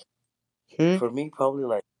 For me, probably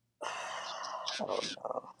like, I don't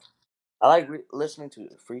know. I like listening to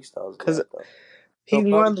freestyles a lot, though. He's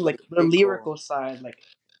more on the lyrical side, like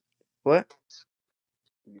what?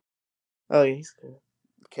 Oh, yeah, he's good.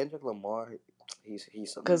 Kendrick Lamar, he's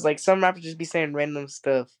because like some rappers just be saying random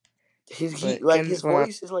stuff. His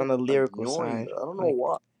voice is like on the lyrical annoying. side. I don't know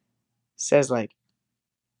why. Says like,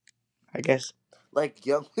 I guess like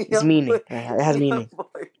young. It's meaning. It has meaning.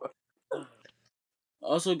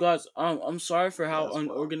 Also, guys, I'm sorry for how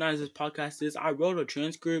unorganized this podcast is. I wrote a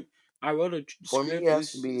transcript. I wrote a script and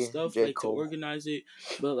stuff like to organize it,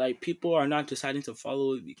 but like people are not deciding to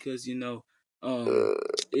follow it because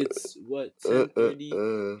it's what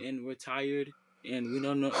 10:30 and we're tired and we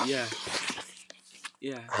don't know. Yeah.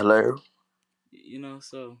 Hello.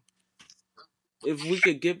 So if we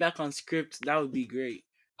could get back on script, that would be great.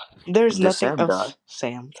 There's nothing else,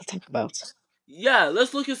 Sam, to talk about. Yeah,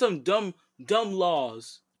 let's look at some dumb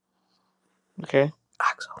laws. Okay.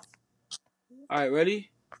 Axel. All right, ready?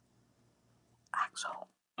 Axel.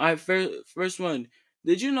 All right, first one.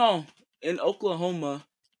 Did you know in Oklahoma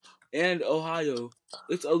and Ohio,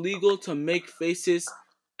 it's illegal to make faces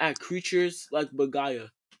at creatures like Bagaya?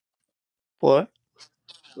 What?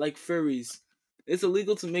 Like furries. It's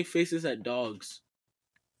illegal to make faces at dogs.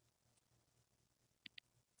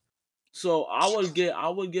 So I would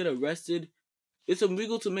get arrested. It's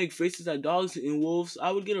illegal to make faces at dogs and wolves.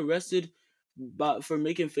 I would get arrested for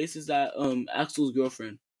making faces at Axel's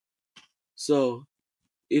girlfriend. So,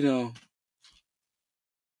 you know,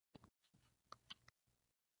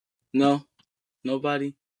 no,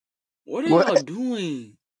 nobody. What are y'all What?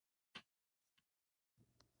 doing?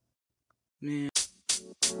 Man.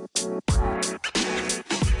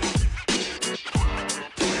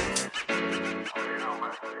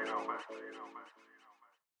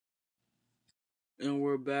 And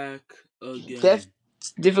we're back Def again.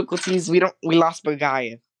 difficulties. We lost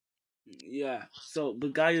Bagaya. Yeah. So,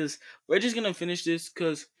 but guys, we're just gonna finish this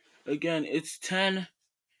because again, it's 10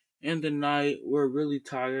 in the night. We're really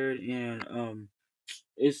tired and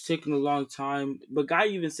it's taking a long time. But guy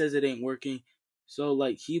even says it ain't working. So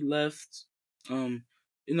like he left. You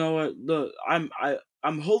know what? Look, I'm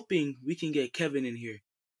hoping we can get Kevin in here.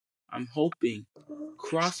 I'm hoping.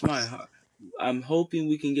 Cross my heart. I'm hoping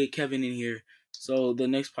we can get Kevin in here. So the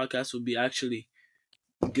next podcast will be actually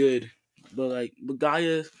good. But like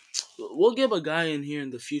Bagaya, we'll get a guy in here in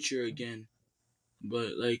the future again.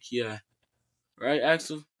 But like yeah, right,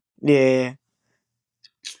 Axel. Yeah.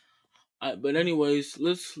 But anyways,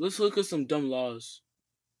 let's look at some dumb laws.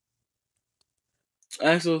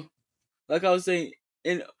 Axel, like I was saying,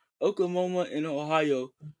 in Oklahoma and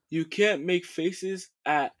Ohio, you can't make faces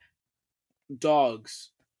at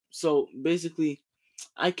dogs. So basically,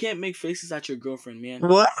 I can't make faces at your girlfriend, man.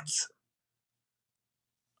 What?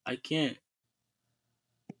 I can't.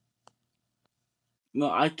 No,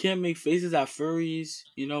 I can't make faces at furries.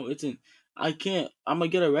 You know, I can't. I'm gonna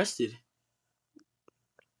get arrested.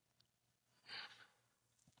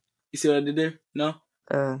 You see what I did there? No,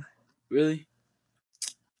 really,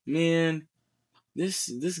 man. This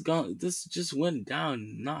just went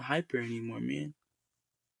down. Not hyper anymore, man.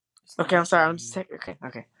 Okay, I'm sorry. I'm just checking.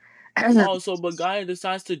 Okay. Oh, so but guy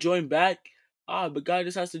decides to join back. But guy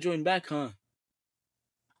decides to join back, huh?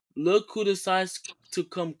 Look who decides to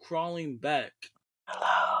come crawling back.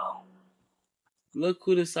 Hello. Look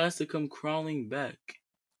who decides to come crawling back.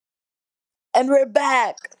 And we're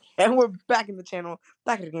back. And we're back in the channel.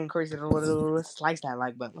 Back again, crazy. Let's slice that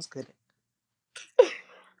like button. Let's get it.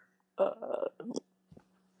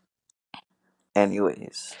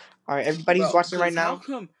 Anyways. All right, everybody's Bro, watching right cause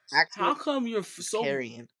now. how come you're so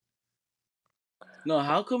Carrying. no?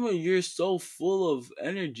 How come you're so full of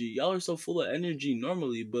energy? Y'all are so full of energy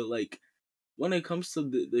normally, but like when it comes to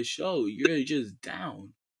the show, you're just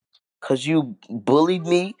down. Cause you bullied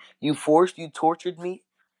me, you tortured me,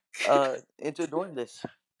 into doing this.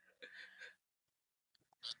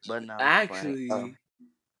 But now I'm just playing.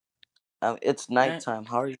 Actually, It's and nighttime.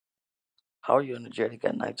 How are you energetic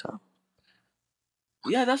at nighttime?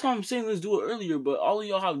 yeah, that's why I'm saying let's do it earlier. But all of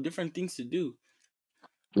y'all have different things to do.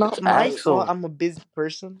 Not It's my But fault. Axel. I'm a busy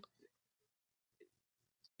person.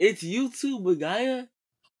 it's you too, Bagaya.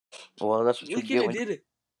 Well, that's what you We could get have when. did it.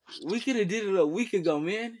 We could have did it a week ago,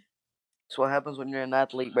 man. That's what happens when you're an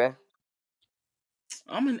athlete, bruh.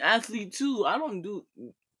 I'm an athlete too. I don't do.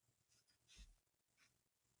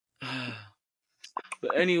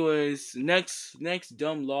 But anyways, next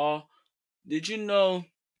dumb law. Did you know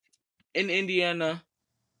in Indiana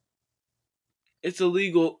it's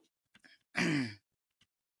illegal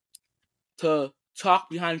to talk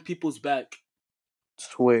behind people's back,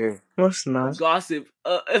 Swear. No, it's not. gossip?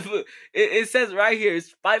 If it says right here,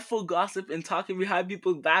 spiteful gossip and talking behind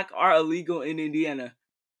people's back are illegal in Indiana.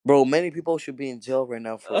 Bro, many people should be in jail right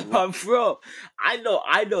now for a lot. Bro, I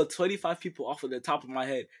know 25 people off of the top of my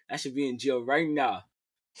head that should be in jail right now.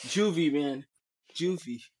 Juvie, man,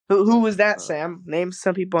 Juvie. Who was that, Sam? Name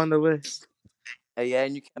some people on the list. Yeah,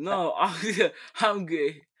 and you can't. No, I'm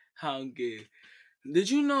good. I'm good. Did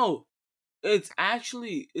you know it's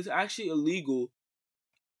actually illegal,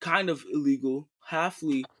 kind of illegal,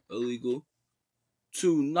 halfly illegal,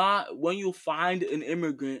 to not when you find an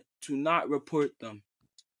immigrant to not report them.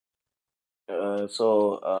 I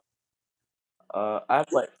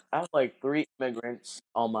have like 3 immigrants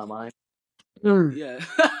on my mind. Yeah.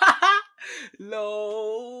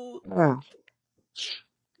 No. Oh.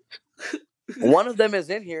 One of them is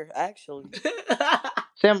in here, actually.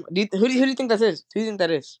 Sam, who do you think that is? Who do you think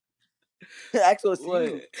that is? Actually, it's What?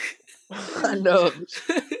 you. I know.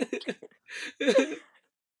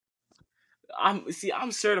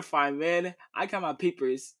 I'm certified, man. I got my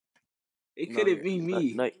papers. It No, couldn't be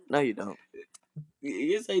me. no, you don't.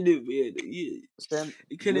 Yes, I do, man. Yeah. Sam,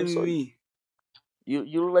 It couldn't be me. you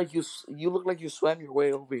look like you look like you swam your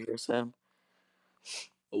way over here, Sam.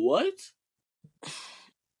 What?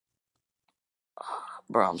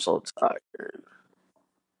 Bro, I'm so tired.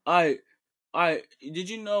 Alright. Alright, did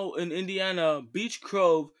you know in Indiana, Beach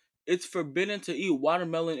Grove, it's forbidden to eat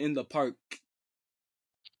watermelon in the park?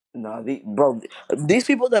 Nah, these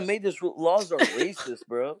people that made these laws are racist,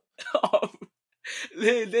 bro.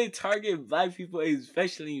 They target black people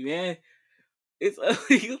especially, man. It's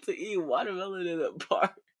illegal to eat watermelon in the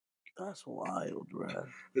park. That's wild, bro.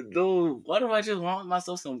 Dude, why do I just want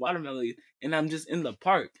myself some watermelon and I'm just in the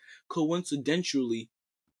park? Coincidentally.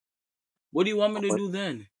 What do you want me to do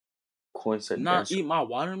then? Not eat my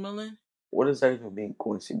watermelon? What does that even mean,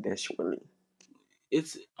 coincidentally? I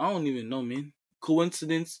don't even know, man.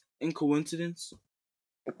 Coincidence? Coincidentally.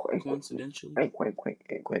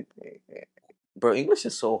 Bro, English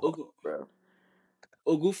is so hard, bro.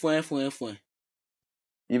 Ogu flan.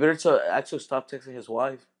 You better tell Axel stop texting his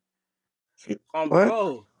wife.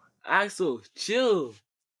 Bro, Axel, chill.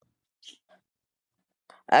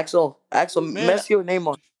 Axel, mess your name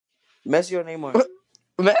on.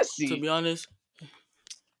 Messi. To be honest,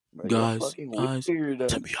 bro, guys,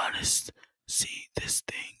 to be honest, see this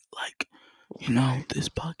thing, like, you know, this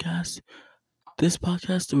podcast,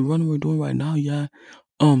 the run we're doing right now,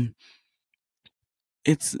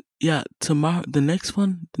 it's tomorrow. The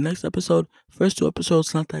next episode, first 2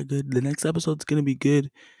 episodes not that good. The next episode's gonna be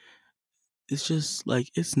good. It's just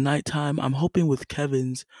like it's nighttime. I'm hoping with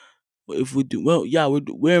Kevin's. If we do well,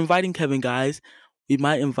 we're inviting Kevin, guys. We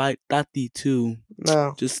might invite Tati too.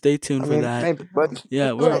 No, just stay tuned for that. Maybe. We're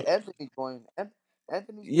Anthony join.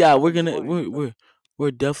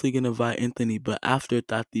 we're definitely gonna invite Anthony, but after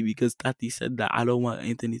Tati, because Tati said that I don't want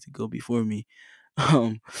Anthony to go before me.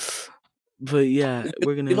 But yeah,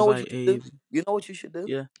 we're gonna invite Abe. You know what you should do?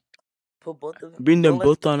 Yeah. Put both of them. Bring them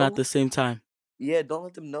both on at the same time. Yeah, don't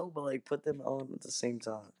let them know, but like put them on at the same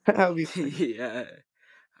time. That'll be fun. Yeah.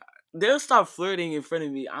 They'll start flirting in front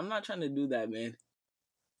of me. I'm not trying to do that, man.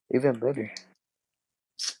 Even better.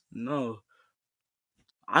 No.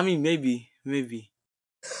 I mean, maybe.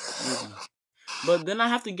 But then I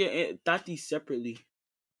have to get Tati separately.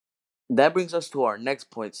 That brings us to our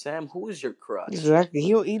next point. Sam, who is your crush? Exactly.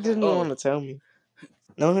 He didn't want to tell me.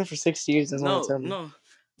 Known him for 6 years, doesn't want to tell me. No.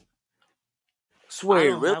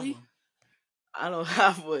 Swear, really? I don't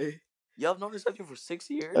have one. Y'all known each other for 6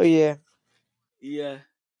 years? Oh, yeah. Yeah.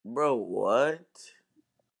 Bro, what?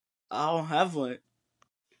 I don't have one.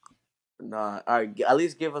 Nah, alright, at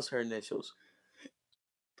least give us her initials.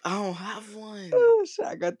 I don't have one. Oh, shit,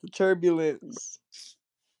 I got the turbulence.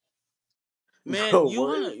 Man, bro, you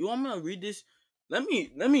want me to read this? Let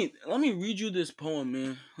me read you this poem,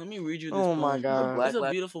 man. Let me read you this poem. Oh my god. It's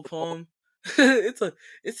a beautiful poem.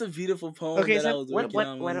 it's a beautiful poem that I was working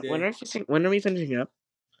on one day. When are we finishing up?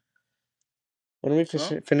 When are we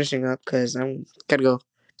finishing up? Because I'm gotta go.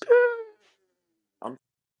 I'm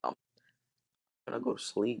gonna go to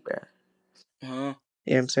sleep, man. Huh?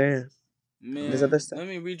 Yeah, I'm saying. Man, let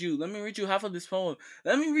me read you half of this poem.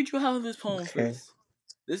 Let me read you half of this poem first.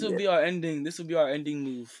 This will be our ending. This will be our ending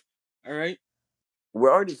move. All right.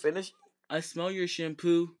 We're already finished. I smell your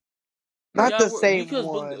shampoo. Not the same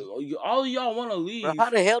one. All of y'all want to leave. Bro,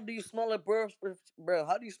 how the hell do you smell it, bro?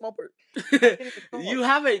 How do you smell it? You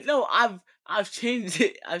haven't. No, I've changed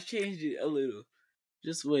it. I've changed it a little.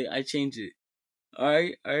 Just wait. I changed it. All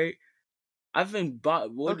right. I've been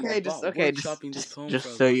workshopping this poem for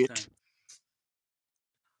a long time.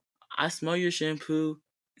 I smell your shampoo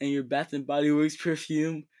and your Bath and Body Works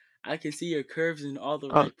perfume. I can see your curves in all the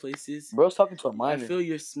right places. Bro's talking to a minor. I feel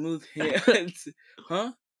your smooth hands.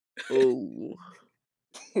 Huh? Oh.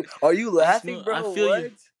 Are you laughing, bro? I feel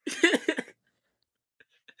what?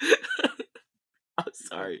 I'm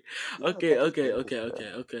sorry. Okay. All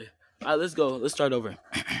right, let's go. Let's start over.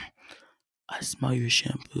 I smell your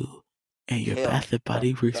shampoo and your Bath and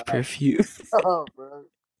Body Works perfume. Oh, bro.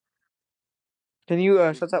 Can you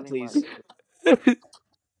shut up, please?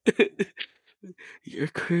 Your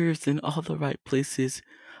curves in all the right places.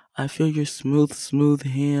 I feel your smooth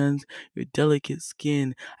hands, your delicate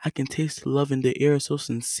skin. I can taste the love in the air, so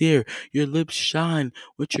sincere. Your lips shine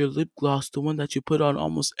with your lip gloss, the one that you put on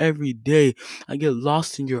almost every day. I get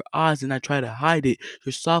lost in your eyes and I try to hide it.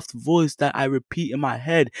 Your soft voice that I repeat in my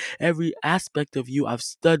head. Every aspect of you I've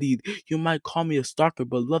studied. You might call me a stalker,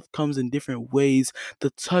 but love comes in different ways. The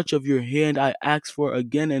touch of your hand I ask for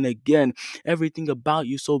again and again. Everything about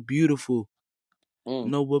you so beautiful.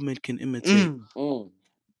 No woman can imitate.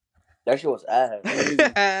 That shit was ass.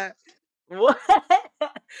 What?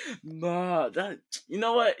 Nah, you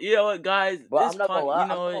know what, guys? But I'm not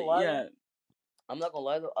gonna lie. Yeah. I'm not gonna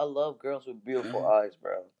lie though. I love girls with beautiful eyes,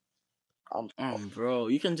 bro. Bro,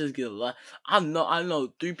 you can just get a lot. I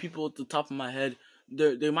know 3 people at the top of my head.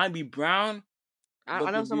 They might be brown. I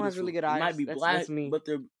know someone has really good eyes. They might be black, that's me. but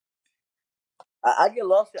they're I get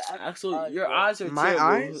lost in Axel, eyes, your bro. eyes are My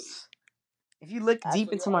terrible. eyes. If you look deep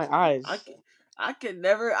Axel, into your my eyes are eyes, I can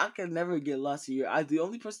never get lost in your eyes. The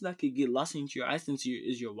only person that could get lost into your eyes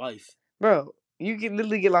is your wife. bro, you can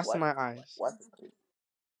literally get lost in Wife, my eyes. wife.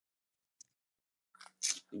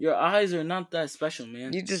 Your eyes are not that special,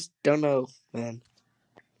 man. You just don't know, man.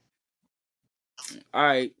 All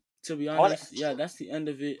right. To be honest, yeah, that's the end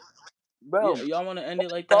of it. Bro, Yeah, y'all want to end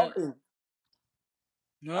it like that? talking.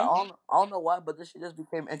 Huh? I don't know why, but this shit just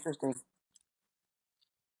became interesting.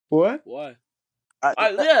 What? Why? I,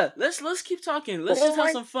 All right, yeah. Let's keep talking. Let's just have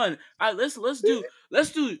my, some fun. All right, let's do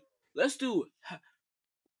let's do let's do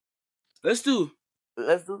let's do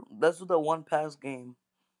let's do the one pass game,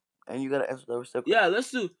 and you gotta answer the reciprocal. yeah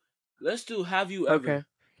let's do have you ever. Okay.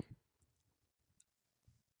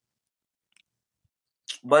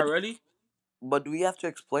 But Ready? but do we have to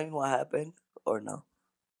explain what happened or no?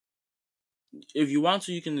 If you want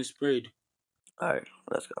to, you can spread. All right,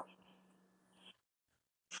 let's go.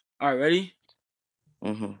 All right, ready?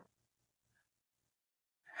 Mm-hmm.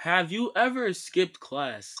 Have you ever skipped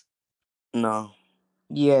class? No.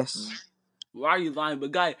 Yes. Why are you lying?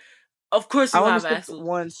 But guy, of course I you only have, skipped Axel.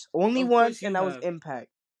 once, only Of once, course and you that was have. Impact.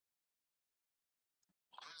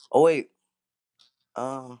 Oh wait.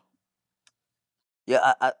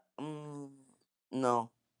 Yeah.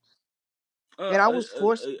 No. And I was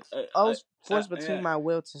forced. I was forced between Yeah. my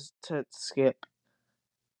will to skip.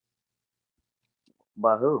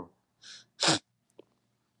 By who?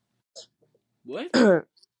 What?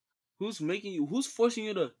 Who's making you? Who's forcing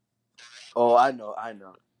you to? Oh, I know.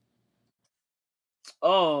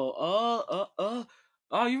 Oh,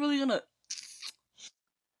 you really gonna?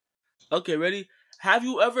 Okay, ready? Have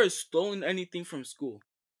you ever stolen anything from school?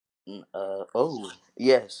 Oh,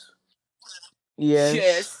 yes.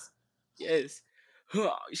 Yes. Yes. Who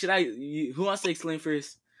should I? Who wants to explain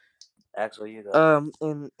first? Axel, you go.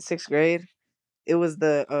 In 6th grade, it was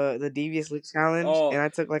the devious look challenge, Oh, and I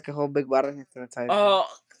took like a whole big bottle of hand sanitizer. oh,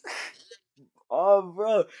 oh,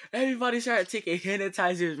 bro! Everybody's trying to take a hand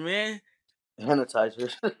sanitizers, man.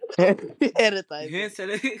 Sanitizers. Hand sanitizer.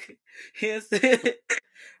 Hand sanitizer.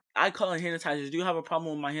 I call it hand sanitizers. Do you have a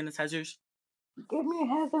problem with my hand sanitizers? Give me a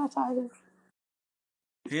hand sanitizer.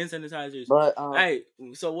 Hand sanitizers. But Hey,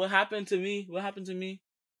 so what happened to me? What happened to me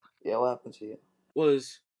yeah, what happened to you?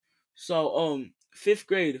 was so 5th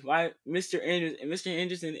grade, right? Mr.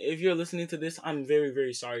 Anderson, if you're listening to this, I'm very,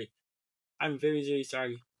 very sorry. I'm very, very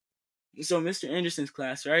sorry. So Mr. Anderson's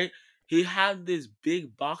class, right? He had this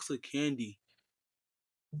big box of candy,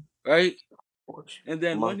 right? And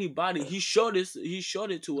then when he bought it, he showed it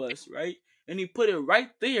to us, right? And he put it right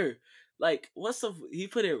there. Like, he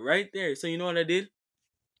put it right there. So you know what I did?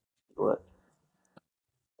 What?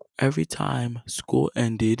 Every time school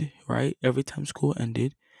ended, right? Every time school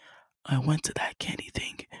ended, I went to that candy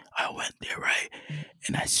thing. I went there, right?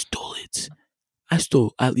 And I stole it. I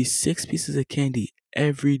stole at least 6 pieces of candy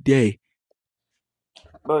every day.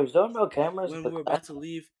 Bro, is there no cameras? When we were about to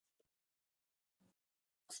leave,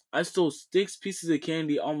 I stole 6 pieces of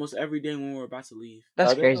candy almost every day when we were about to leave.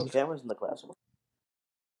 That's Are there no crazy. cameras in the classroom?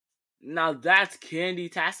 Now that's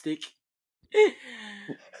candy-tastic.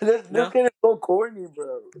 This No. kid is so corny,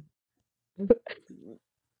 bro.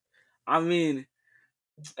 I mean,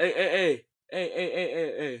 hey.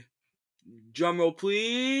 Drum roll, please.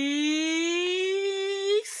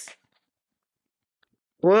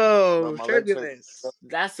 Whoa, Bro, my legs turbulence.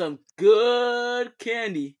 That's some good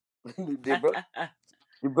candy. bro,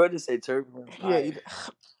 your brother say turbulence. Yeah.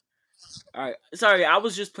 All right. Sorry, I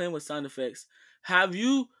was just playing with sound effects. Have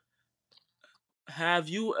you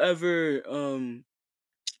ever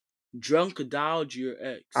drunk dialed your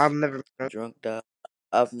ex? I've never drunk that.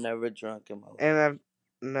 I've never drunk in my life. And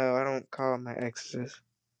I don't call my exes.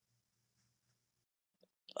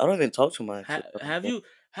 I don't even talk to my ex.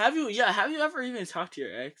 Have you ever even talked to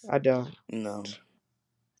your ex? I don't. No.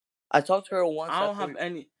 I talked to her once. I don't have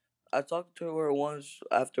any. I talked to her once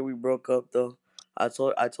after we broke up though. I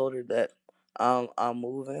told her that I'm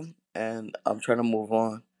moving and I'm trying to move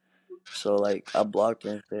on. So like I blocked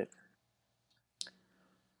her and shit.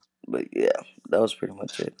 But yeah, that was pretty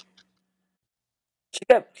much it. She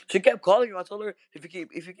kept calling me. I told her if you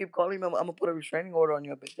keep calling me, I'm gonna put a restraining order on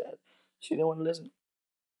your bitch ass. She didn't want to listen.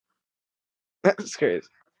 That's crazy.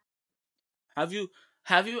 Have you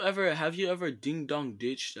ever ding dong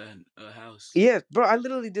ditched a house? Yeah, bro. I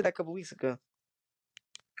literally did that a couple weeks ago.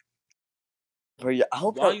 Bro, yeah, I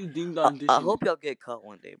hope Why you ding dong ditching? I hope y'all get caught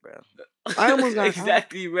one day, bro. I almost got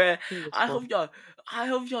exactly, bro. I caught.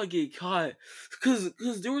 hope y'all get caught, cause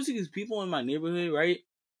there was these people in my neighborhood, right?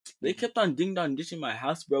 They kept on ding dong ditching my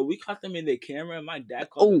house, bro. We caught them in the camera, and my dad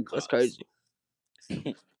called the cops. That's crazy.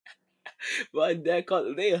 My dad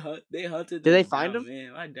called. They hunted Did they them find down, him?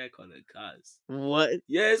 man. My dad called the cops. What?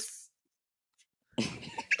 Yes.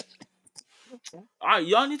 All right,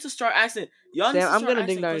 y'all need to start asking. Y'all need Sam, to I'm start gonna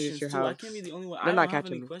ding asking dong into questions your too. I can't be house. the only one. They're I not don't have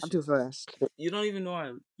catching any me. I'm too questions. fast. You don't even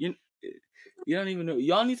know you don't even know.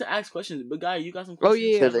 Y'all need to ask questions. But guy, you got some Oh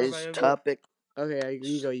questions? yeah. Today's Oh, topic. okay.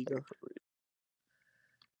 You go. You go.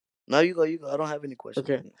 No, you go. You go. I don't have any questions.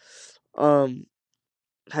 Okay.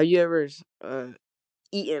 Have you ever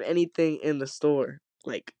eaten anything in the store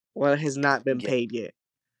like what has not been Yeah. paid yet?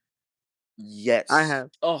 I Yes. have.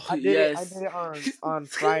 Oh I did it. I did yes. it on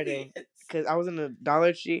Friday Yes. because I was in the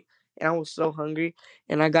Dollar Tree and I was so hungry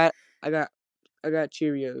and I got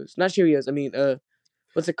Cheerios. Not Cheerios. I mean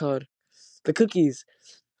what's it called? The cookies.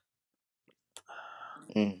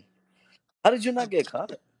 Mm. How did you not get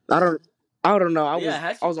caught? I don't. I don't know. I Yeah, was.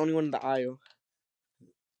 had I you? was the only one in the aisle.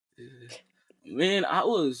 Man, I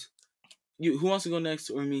was. You. Who wants to go next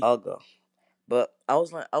or me? I'll go. But I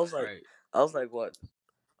was like, All right. what,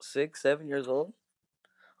 6, 7 years old.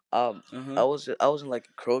 Uh huh. I was in like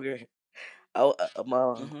a Kroger. Uh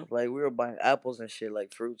huh. Like we were buying apples and shit,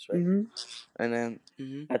 like fruits, right? Mhm. And then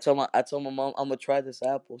Mhm. I told my mom I'm gonna try this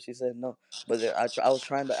apple. She said no, but then I was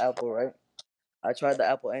trying the apple, right? I tried the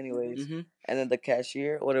apple anyways, Mhm. and then the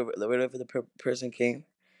cashier, whatever the person came,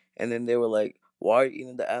 and then they were like, "Why are you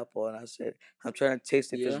eating the apple?" And I said, "I'm trying to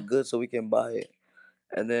taste if it's Yeah. good so we can buy it."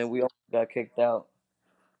 And then we all got kicked out.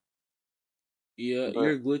 Yeah. But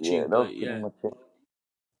You're yeah, glitching, that was but pretty yeah. much it.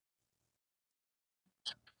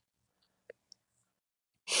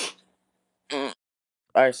 Mm.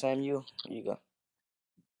 All right, Sam, you go.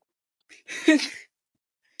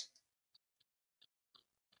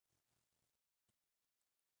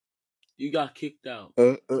 You got kicked out.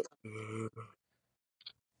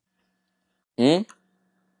 Hmm?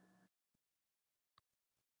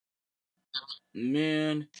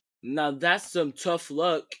 Man, now that's some tough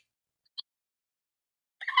luck.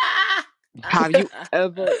 Have you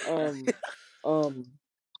ever um?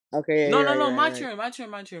 Okay. Yeah. No, You're no, right. no. You're right. My You're right. turn. My turn.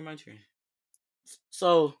 My turn. My turn.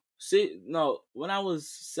 So, see, no, when I was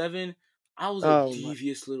 7, I was a Oh my.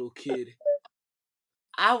 devious little kid.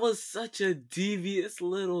 I was such a devious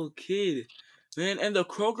little kid, man. And the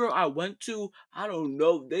Kroger I went to, I don't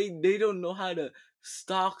know. They don't know how to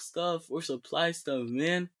stock stuff or supply stuff,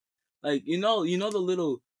 man. Like you know the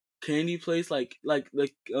little candy place, like.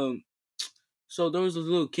 So there was a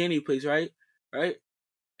little candy place, right? Right?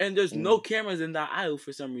 And there's no Mm, cameras in that aisle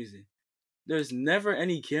for some reason. There's never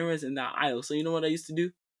any cameras in that aisle. So you know what I used to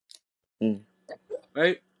do? mm,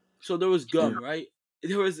 Right? So there was mm. gum, right?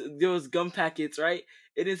 There was gum packets, right?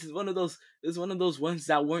 It's one of those ones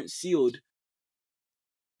that weren't sealed.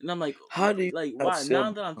 And I'm How do you like not why? seal?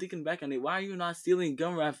 Now that I'm thinking back on it, why are you not sealing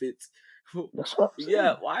gum rabbits? That's what I'm Yeah,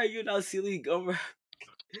 saying. why are you not sealing gum wrap?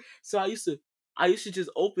 So I used to just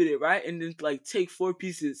open it, right, and then like take 4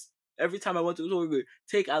 pieces every time I went to the store.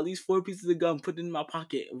 Take at least 4 pieces of gum, put it in my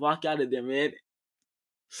pocket, and walk out of there, man.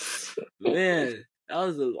 Man, that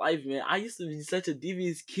was the life, man. I used to be such a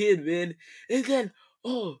devious kid, man. And then,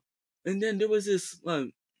 oh, and then there was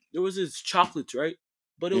this chocolate, right?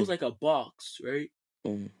 But it was Mm, like a box, right?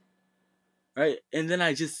 mm. Right? And then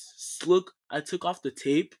I took off the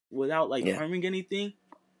tape without like Yeah. harming anything.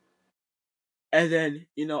 And then,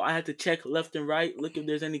 I had to check left and right, look if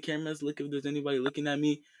there's any cameras, look if there's anybody looking at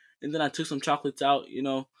me. And then I took some chocolates out,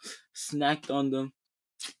 snacked on them.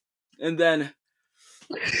 And then,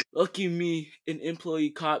 lucky me, an employee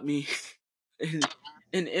caught me.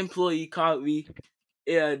 An employee caught me,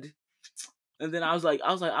 and I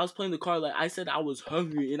was playing the card like I said I was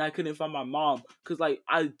hungry and I couldn't find my mom because like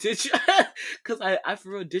I ditched because I for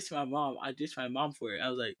real ditched my mom. I ditched my mom for it. I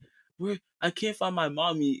was like, where I can't find my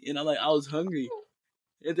mommy, and I'm like I was hungry,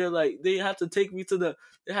 and they're like they had to take me to the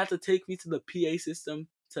PA system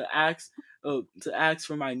to ask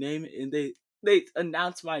for my name, and they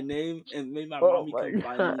announced my name and made my Oh mommy my come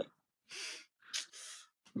find god. me,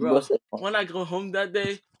 bro. What's it? When I go home that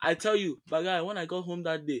day, I tell you, my guy, when I go home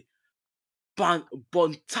that day,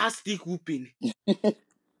 fantastic whooping.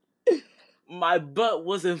 My butt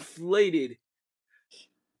was inflated.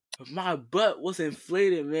 My butt was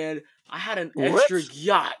inflated, man. I had an extra What?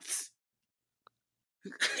 yacht.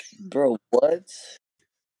 Bro, what?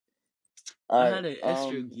 I All right. had an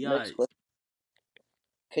extra Next yacht. question.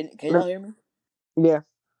 Can y'all hear me? Yeah.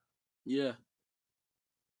 Yeah.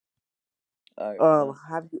 All right.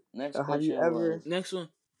 Have you Next have you question ever was. Next one.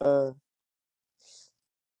 uh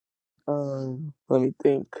let me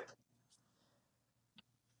think.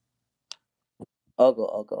 I'll go.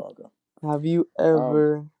 I'll go. I'll go. Have you Um.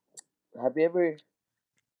 ever Have you ever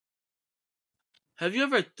Have you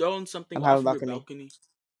ever thrown I something don't have off a of your balcony. balcony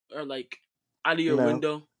or like out of your No.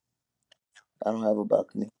 window? I don't have a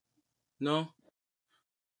balcony. No.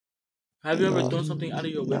 Have you ever No. thrown something out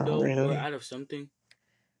of your Not window or really. out of something?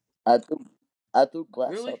 I threw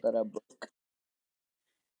glass Really? out that I broke.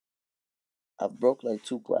 I broke like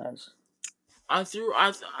 2 glass. I threw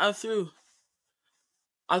I threw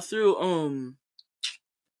I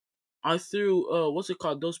threw what's it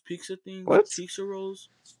called? Those pizza things? What? Pizza rolls?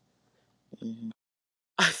 Mm-hmm.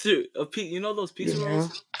 I threw you know those pizza Yeah.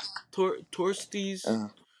 rolls? Torsties? Uh,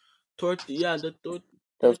 Yeah, the Torty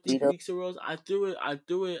Tostito. pizza rolls. I threw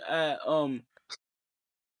it at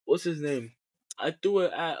what's his name? I threw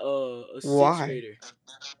it at a sixth Why? grader.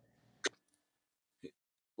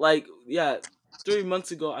 Like, yeah, 3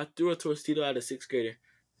 months ago I threw a Tostito at a sixth grader.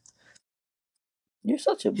 You're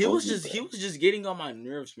such a bully, He bro. was just getting on my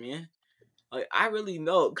nerves, man. Like, I really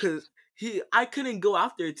know, cause I couldn't go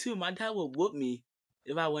out there too. My dad would whoop me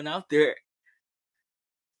if I went out there.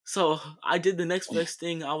 So I did the next best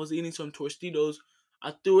thing. I was eating some Tostitos.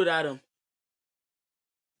 I threw it at him.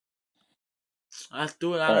 All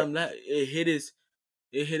right. That it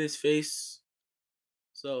hit his face.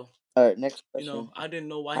 So, All right. Next question. I didn't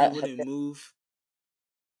know why he Ha- Have, wouldn't move.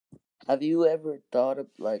 have you ever thought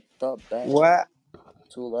back What?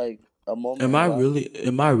 to like a moment Am in I life? really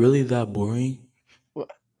am I really that boring?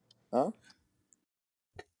 What? Huh?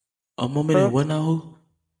 A moment Huh? in what now?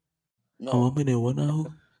 A No. moment in what now?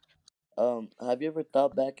 Have you ever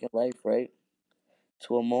thought back in life, right?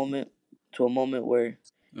 To a moment, where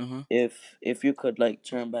Uh huh. if you could like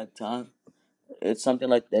turn back time, it's something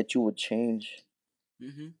like that you would change.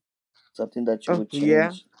 Mhm. Something that you Oh would yeah.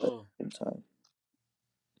 change Oh. in time.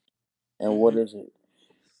 And what Mhm. is it?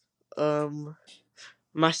 Um.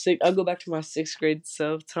 I'll go back to my sixth grade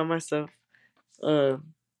self. Tell myself.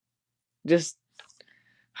 Just.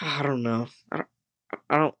 I don't know.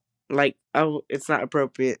 I don't like. It's not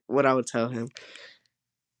appropriate what I would tell him.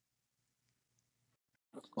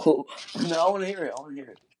 Oh, no, I want to hear it. I want to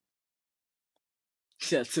hear it.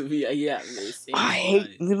 Yeah, to me, yeah, same I to be hate.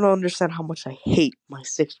 honest. You don't understand how much I hate my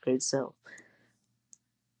sixth grade self.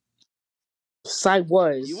 Yes, I You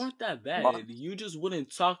was. weren't that Why? bad. You just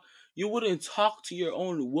wouldn't talk. You wouldn't talk to your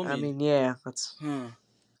own I woman. mean, yeah. That's. Huh.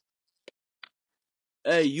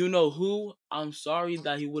 Hey, you know who? I'm sorry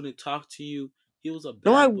that he wouldn't talk to you. He was a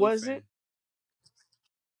No, I bad wasn't. boyfriend.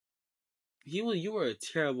 You were a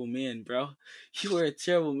terrible man, bro. You were a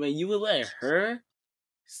terrible man. You would let her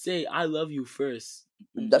say I love you first.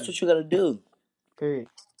 That's Mm-mm. what you gotta do. Period.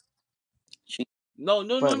 She,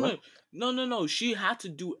 Wait, what? No. She had to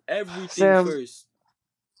do everything Sam. first.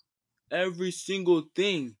 Every single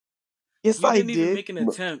thing. Yes, You I didn't even did. make an bro,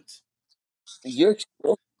 attempt. you're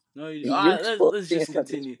exposed. No, all You're right. Let's exposing just him at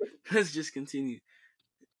this continue. point. Let's just continue.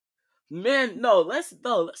 Man, Let's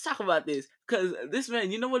talk about this because this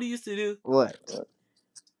man. You know what he used to do? What? But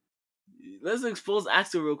Let's expose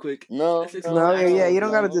Axel real quick. no, Let's expose no, No, yeah, Axel. you no,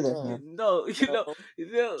 don't gotta no, do that, no, man. No,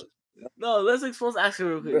 no, no. Let's expose Axel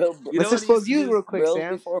real quick. bro, You know Let's what he used expose to you do? real quick, bros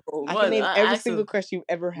Sam. before I can hoes. What? name every single Axel? crush you've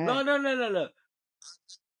ever had. No.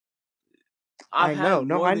 I've I know. had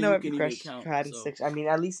No, more I than know you every can even crush you count. had in So six. I mean,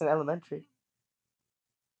 at least in elementary.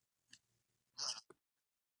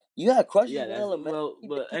 You had crushes yeah, in that's elementary.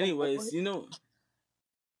 but Damn, boy. anyways,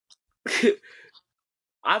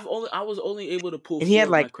 I was only able to pull And he four had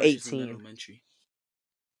of my like crushes in 18. elementary.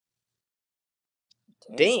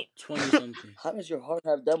 Damn. Damn. 20 something. How does your heart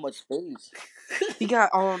have that much space? He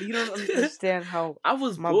got you don't understand how I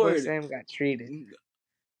was my boy bored. Sam got treated.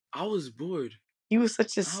 I was bored. He was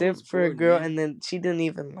such a I was simp for a bored, girl, man. and then she didn't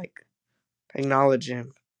even like acknowledge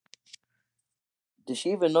him. Did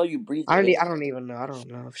she even know you breathed I air? don't even know. I don't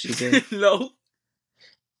know if she did. No.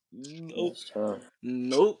 Nope. That's tough.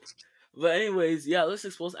 Nope. But anyways, yeah, let's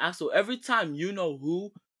expose Axel. Every time you know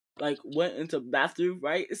who like went into bathroom,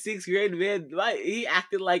 right? Sixth grade man, like he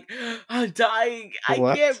acted like I'm dying. I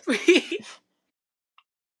can't What? breathe.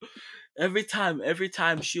 Every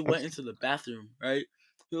time she went Okay. into the bathroom, right?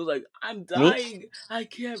 He was like, I'm Me? dying. I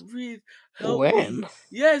can't breathe. Help me. When?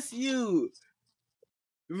 Yes, you.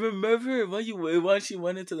 Remember when she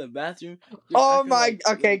went into the bathroom, you were Oh acting my.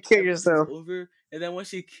 Okay, like kill everything's yourself. over, and then when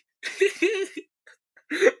she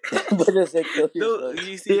But just say kill no, yourself.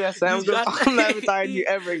 you see, Yeah, Sam. you got I'm never tired of you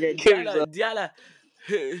ever again. Kill Diana, yourself. Diana,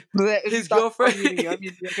 his Stop. I'm girlfriend, muting you. I'm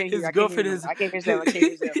muting you. I can't hear. his I can't hear girlfriend you. is I can't hear Sam. I can't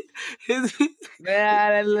hear Sam. his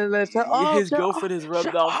Oh, his girlfriend is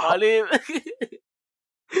rubbed shut off up. on him.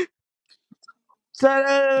 Shut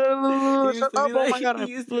He up. used Shut to up. be Oh like, my god, I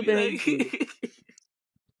flipping hate you.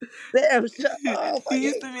 Sam, shut up. I he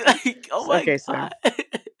used hate to be you. like, oh my Okay, god. Sam.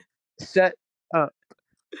 Shut up.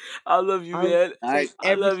 I love you, I man. Alright,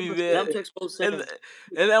 I love you, man. time to expose And Sam.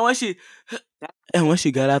 and then when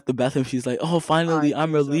she got out the bathroom, she's like, "Oh, finally,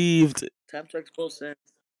 I'm relieved." Time to expose Sam.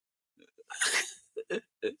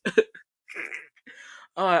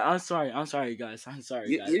 All right, I'm sorry, guys. You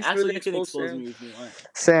should Actually, really you can expose expose Sam. me if you want.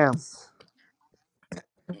 Sam,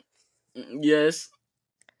 Yes.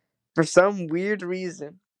 for some weird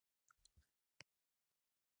reason,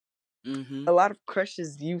 Mm-hmm. a lot of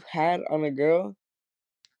crushes you've had on a girl,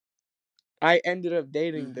 I ended up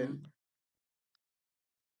dating Mm-hmm. them.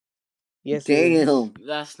 Yes, it is. Damn.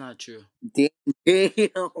 That's not true. Damn.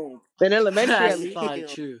 In elementary, at That's least. not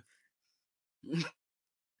true.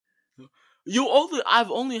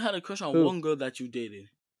 I've only had a crush on Who? one girl that you dated.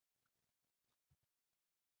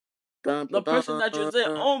 Dun, The dun, person that you said,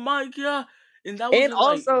 dun. "Oh my god," and that was And in like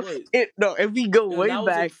also, what? if we go And way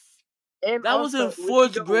back, and that was in also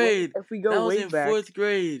fourth grade. if we go That was way in back, fourth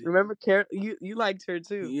grade. remember Carol? You liked her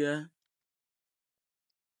too. Yeah.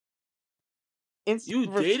 In, You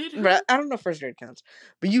dated her? I don't know if first grade counts,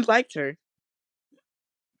 but you liked her.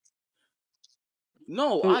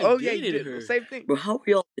 No, Who? I Oh yeah, you dated did. her. Same thing. Bro,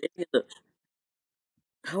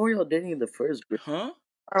 how are y'all dating in the first grade? Huh?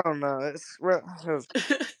 I don't know. It's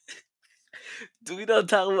Do we don't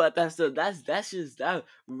talk about that stuff? That's just that.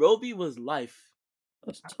 Roby was life.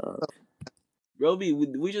 That's tough. Roby,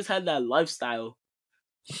 we just had that lifestyle.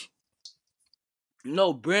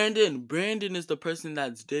 No, Brandon. Brandon is the person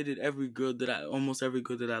that's dated almost every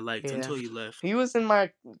girl that I liked until he left. He was in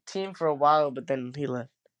my team for a while, but then he left.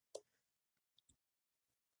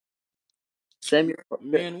 Sam,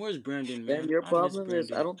 Man, where's Brandon, man? your I miss problem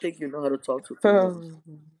is I Brandon. don't think you know how to talk to females.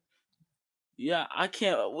 Yeah, I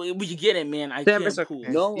can't. You get it, man. I Sam, can't it's okay. pull.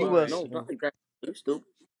 No, You Alright. will. no, not like that. You stupid.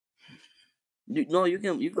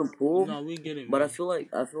 You can pull, No, we get it, but man. I feel like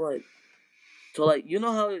so like you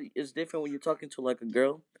know how it's different when you're talking to like a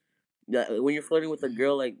girl. That when you're flirting with a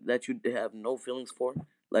girl like that you have no feelings for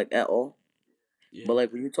like at all. Yeah. But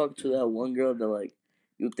like when you talk to that one girl that like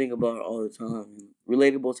you think about her all the time,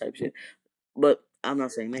 relatable type shit. But I'm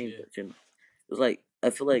not saying names, Yeah. but you know, it's like I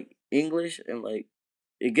feel like English and like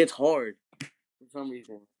it gets hard for some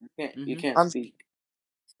reason. You can't speak.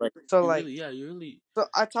 Like So You like, really, yeah, you really, so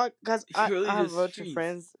I talk because you I really have a just bunch of freeze.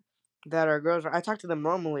 friends that are girls. I talk to them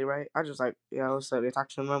normally, right? I just like, yeah, what's up? I talk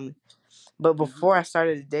to them normally. But before I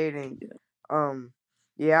started dating,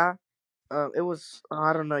 yeah, it was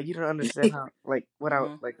I don't know. You don't understand how like what I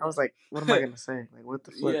like. I was like, what am I gonna say? Like, what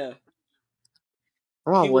the fuck? Yeah.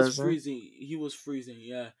 Oh, I He was wasn't. freezing. He was freezing.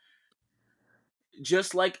 Yeah.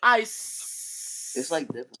 Just like ice. it's like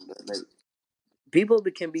different, but like people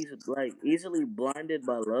can be like easily blinded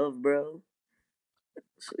by love, bro.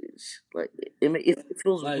 So it's like it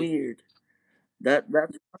feels Like weird. That's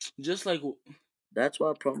just like that's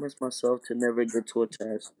why I promised myself to never get too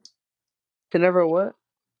attached. To never what?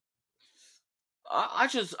 I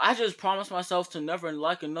just promised myself to never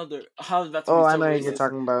like another. I was about to Oh, be I so know what you're racist.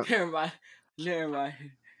 talking about. Never mind. Never mind.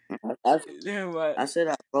 I, Never mind. I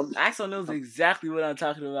said Axel knows exactly what I'm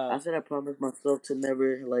talking about. I said I promised myself to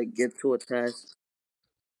never like get too attached.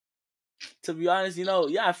 To be honest,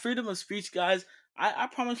 yeah, freedom of speech, guys. I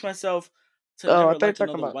promised myself to Oh, I never thought you like were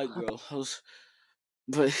talking another about. white girl.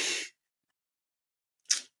 But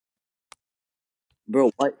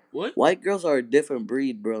Bro, what? white girls are a different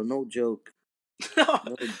breed, bro. No joke.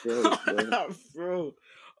 No joke, bro. Bro.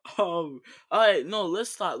 All right, no, let's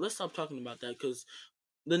stop talking about that because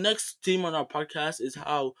the next theme on our podcast is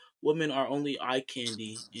how women are only eye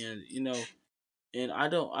candy, and and I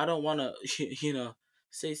don't want to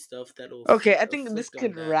say stuff that'll Okay, I think this afflict on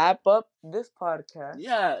could that. wrap up this podcast.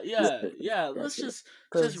 Yeah. Let's just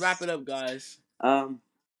wrap it up, guys.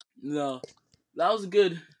 No, that was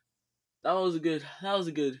good. That was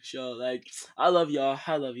a good show. Like I love y'all.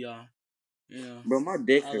 Bro, my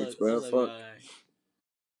dick I hurts, love bro. y'all. Fuck.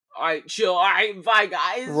 All right, chill. All right, bye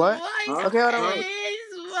guys. What? Bye Huh? Okay, hold on. guys.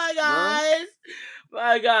 Bye Huh? guys.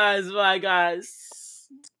 Bye guys. Bye guys.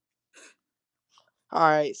 All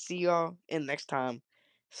right, see y'all in next time.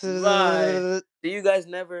 Bye. See you guys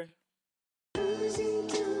never.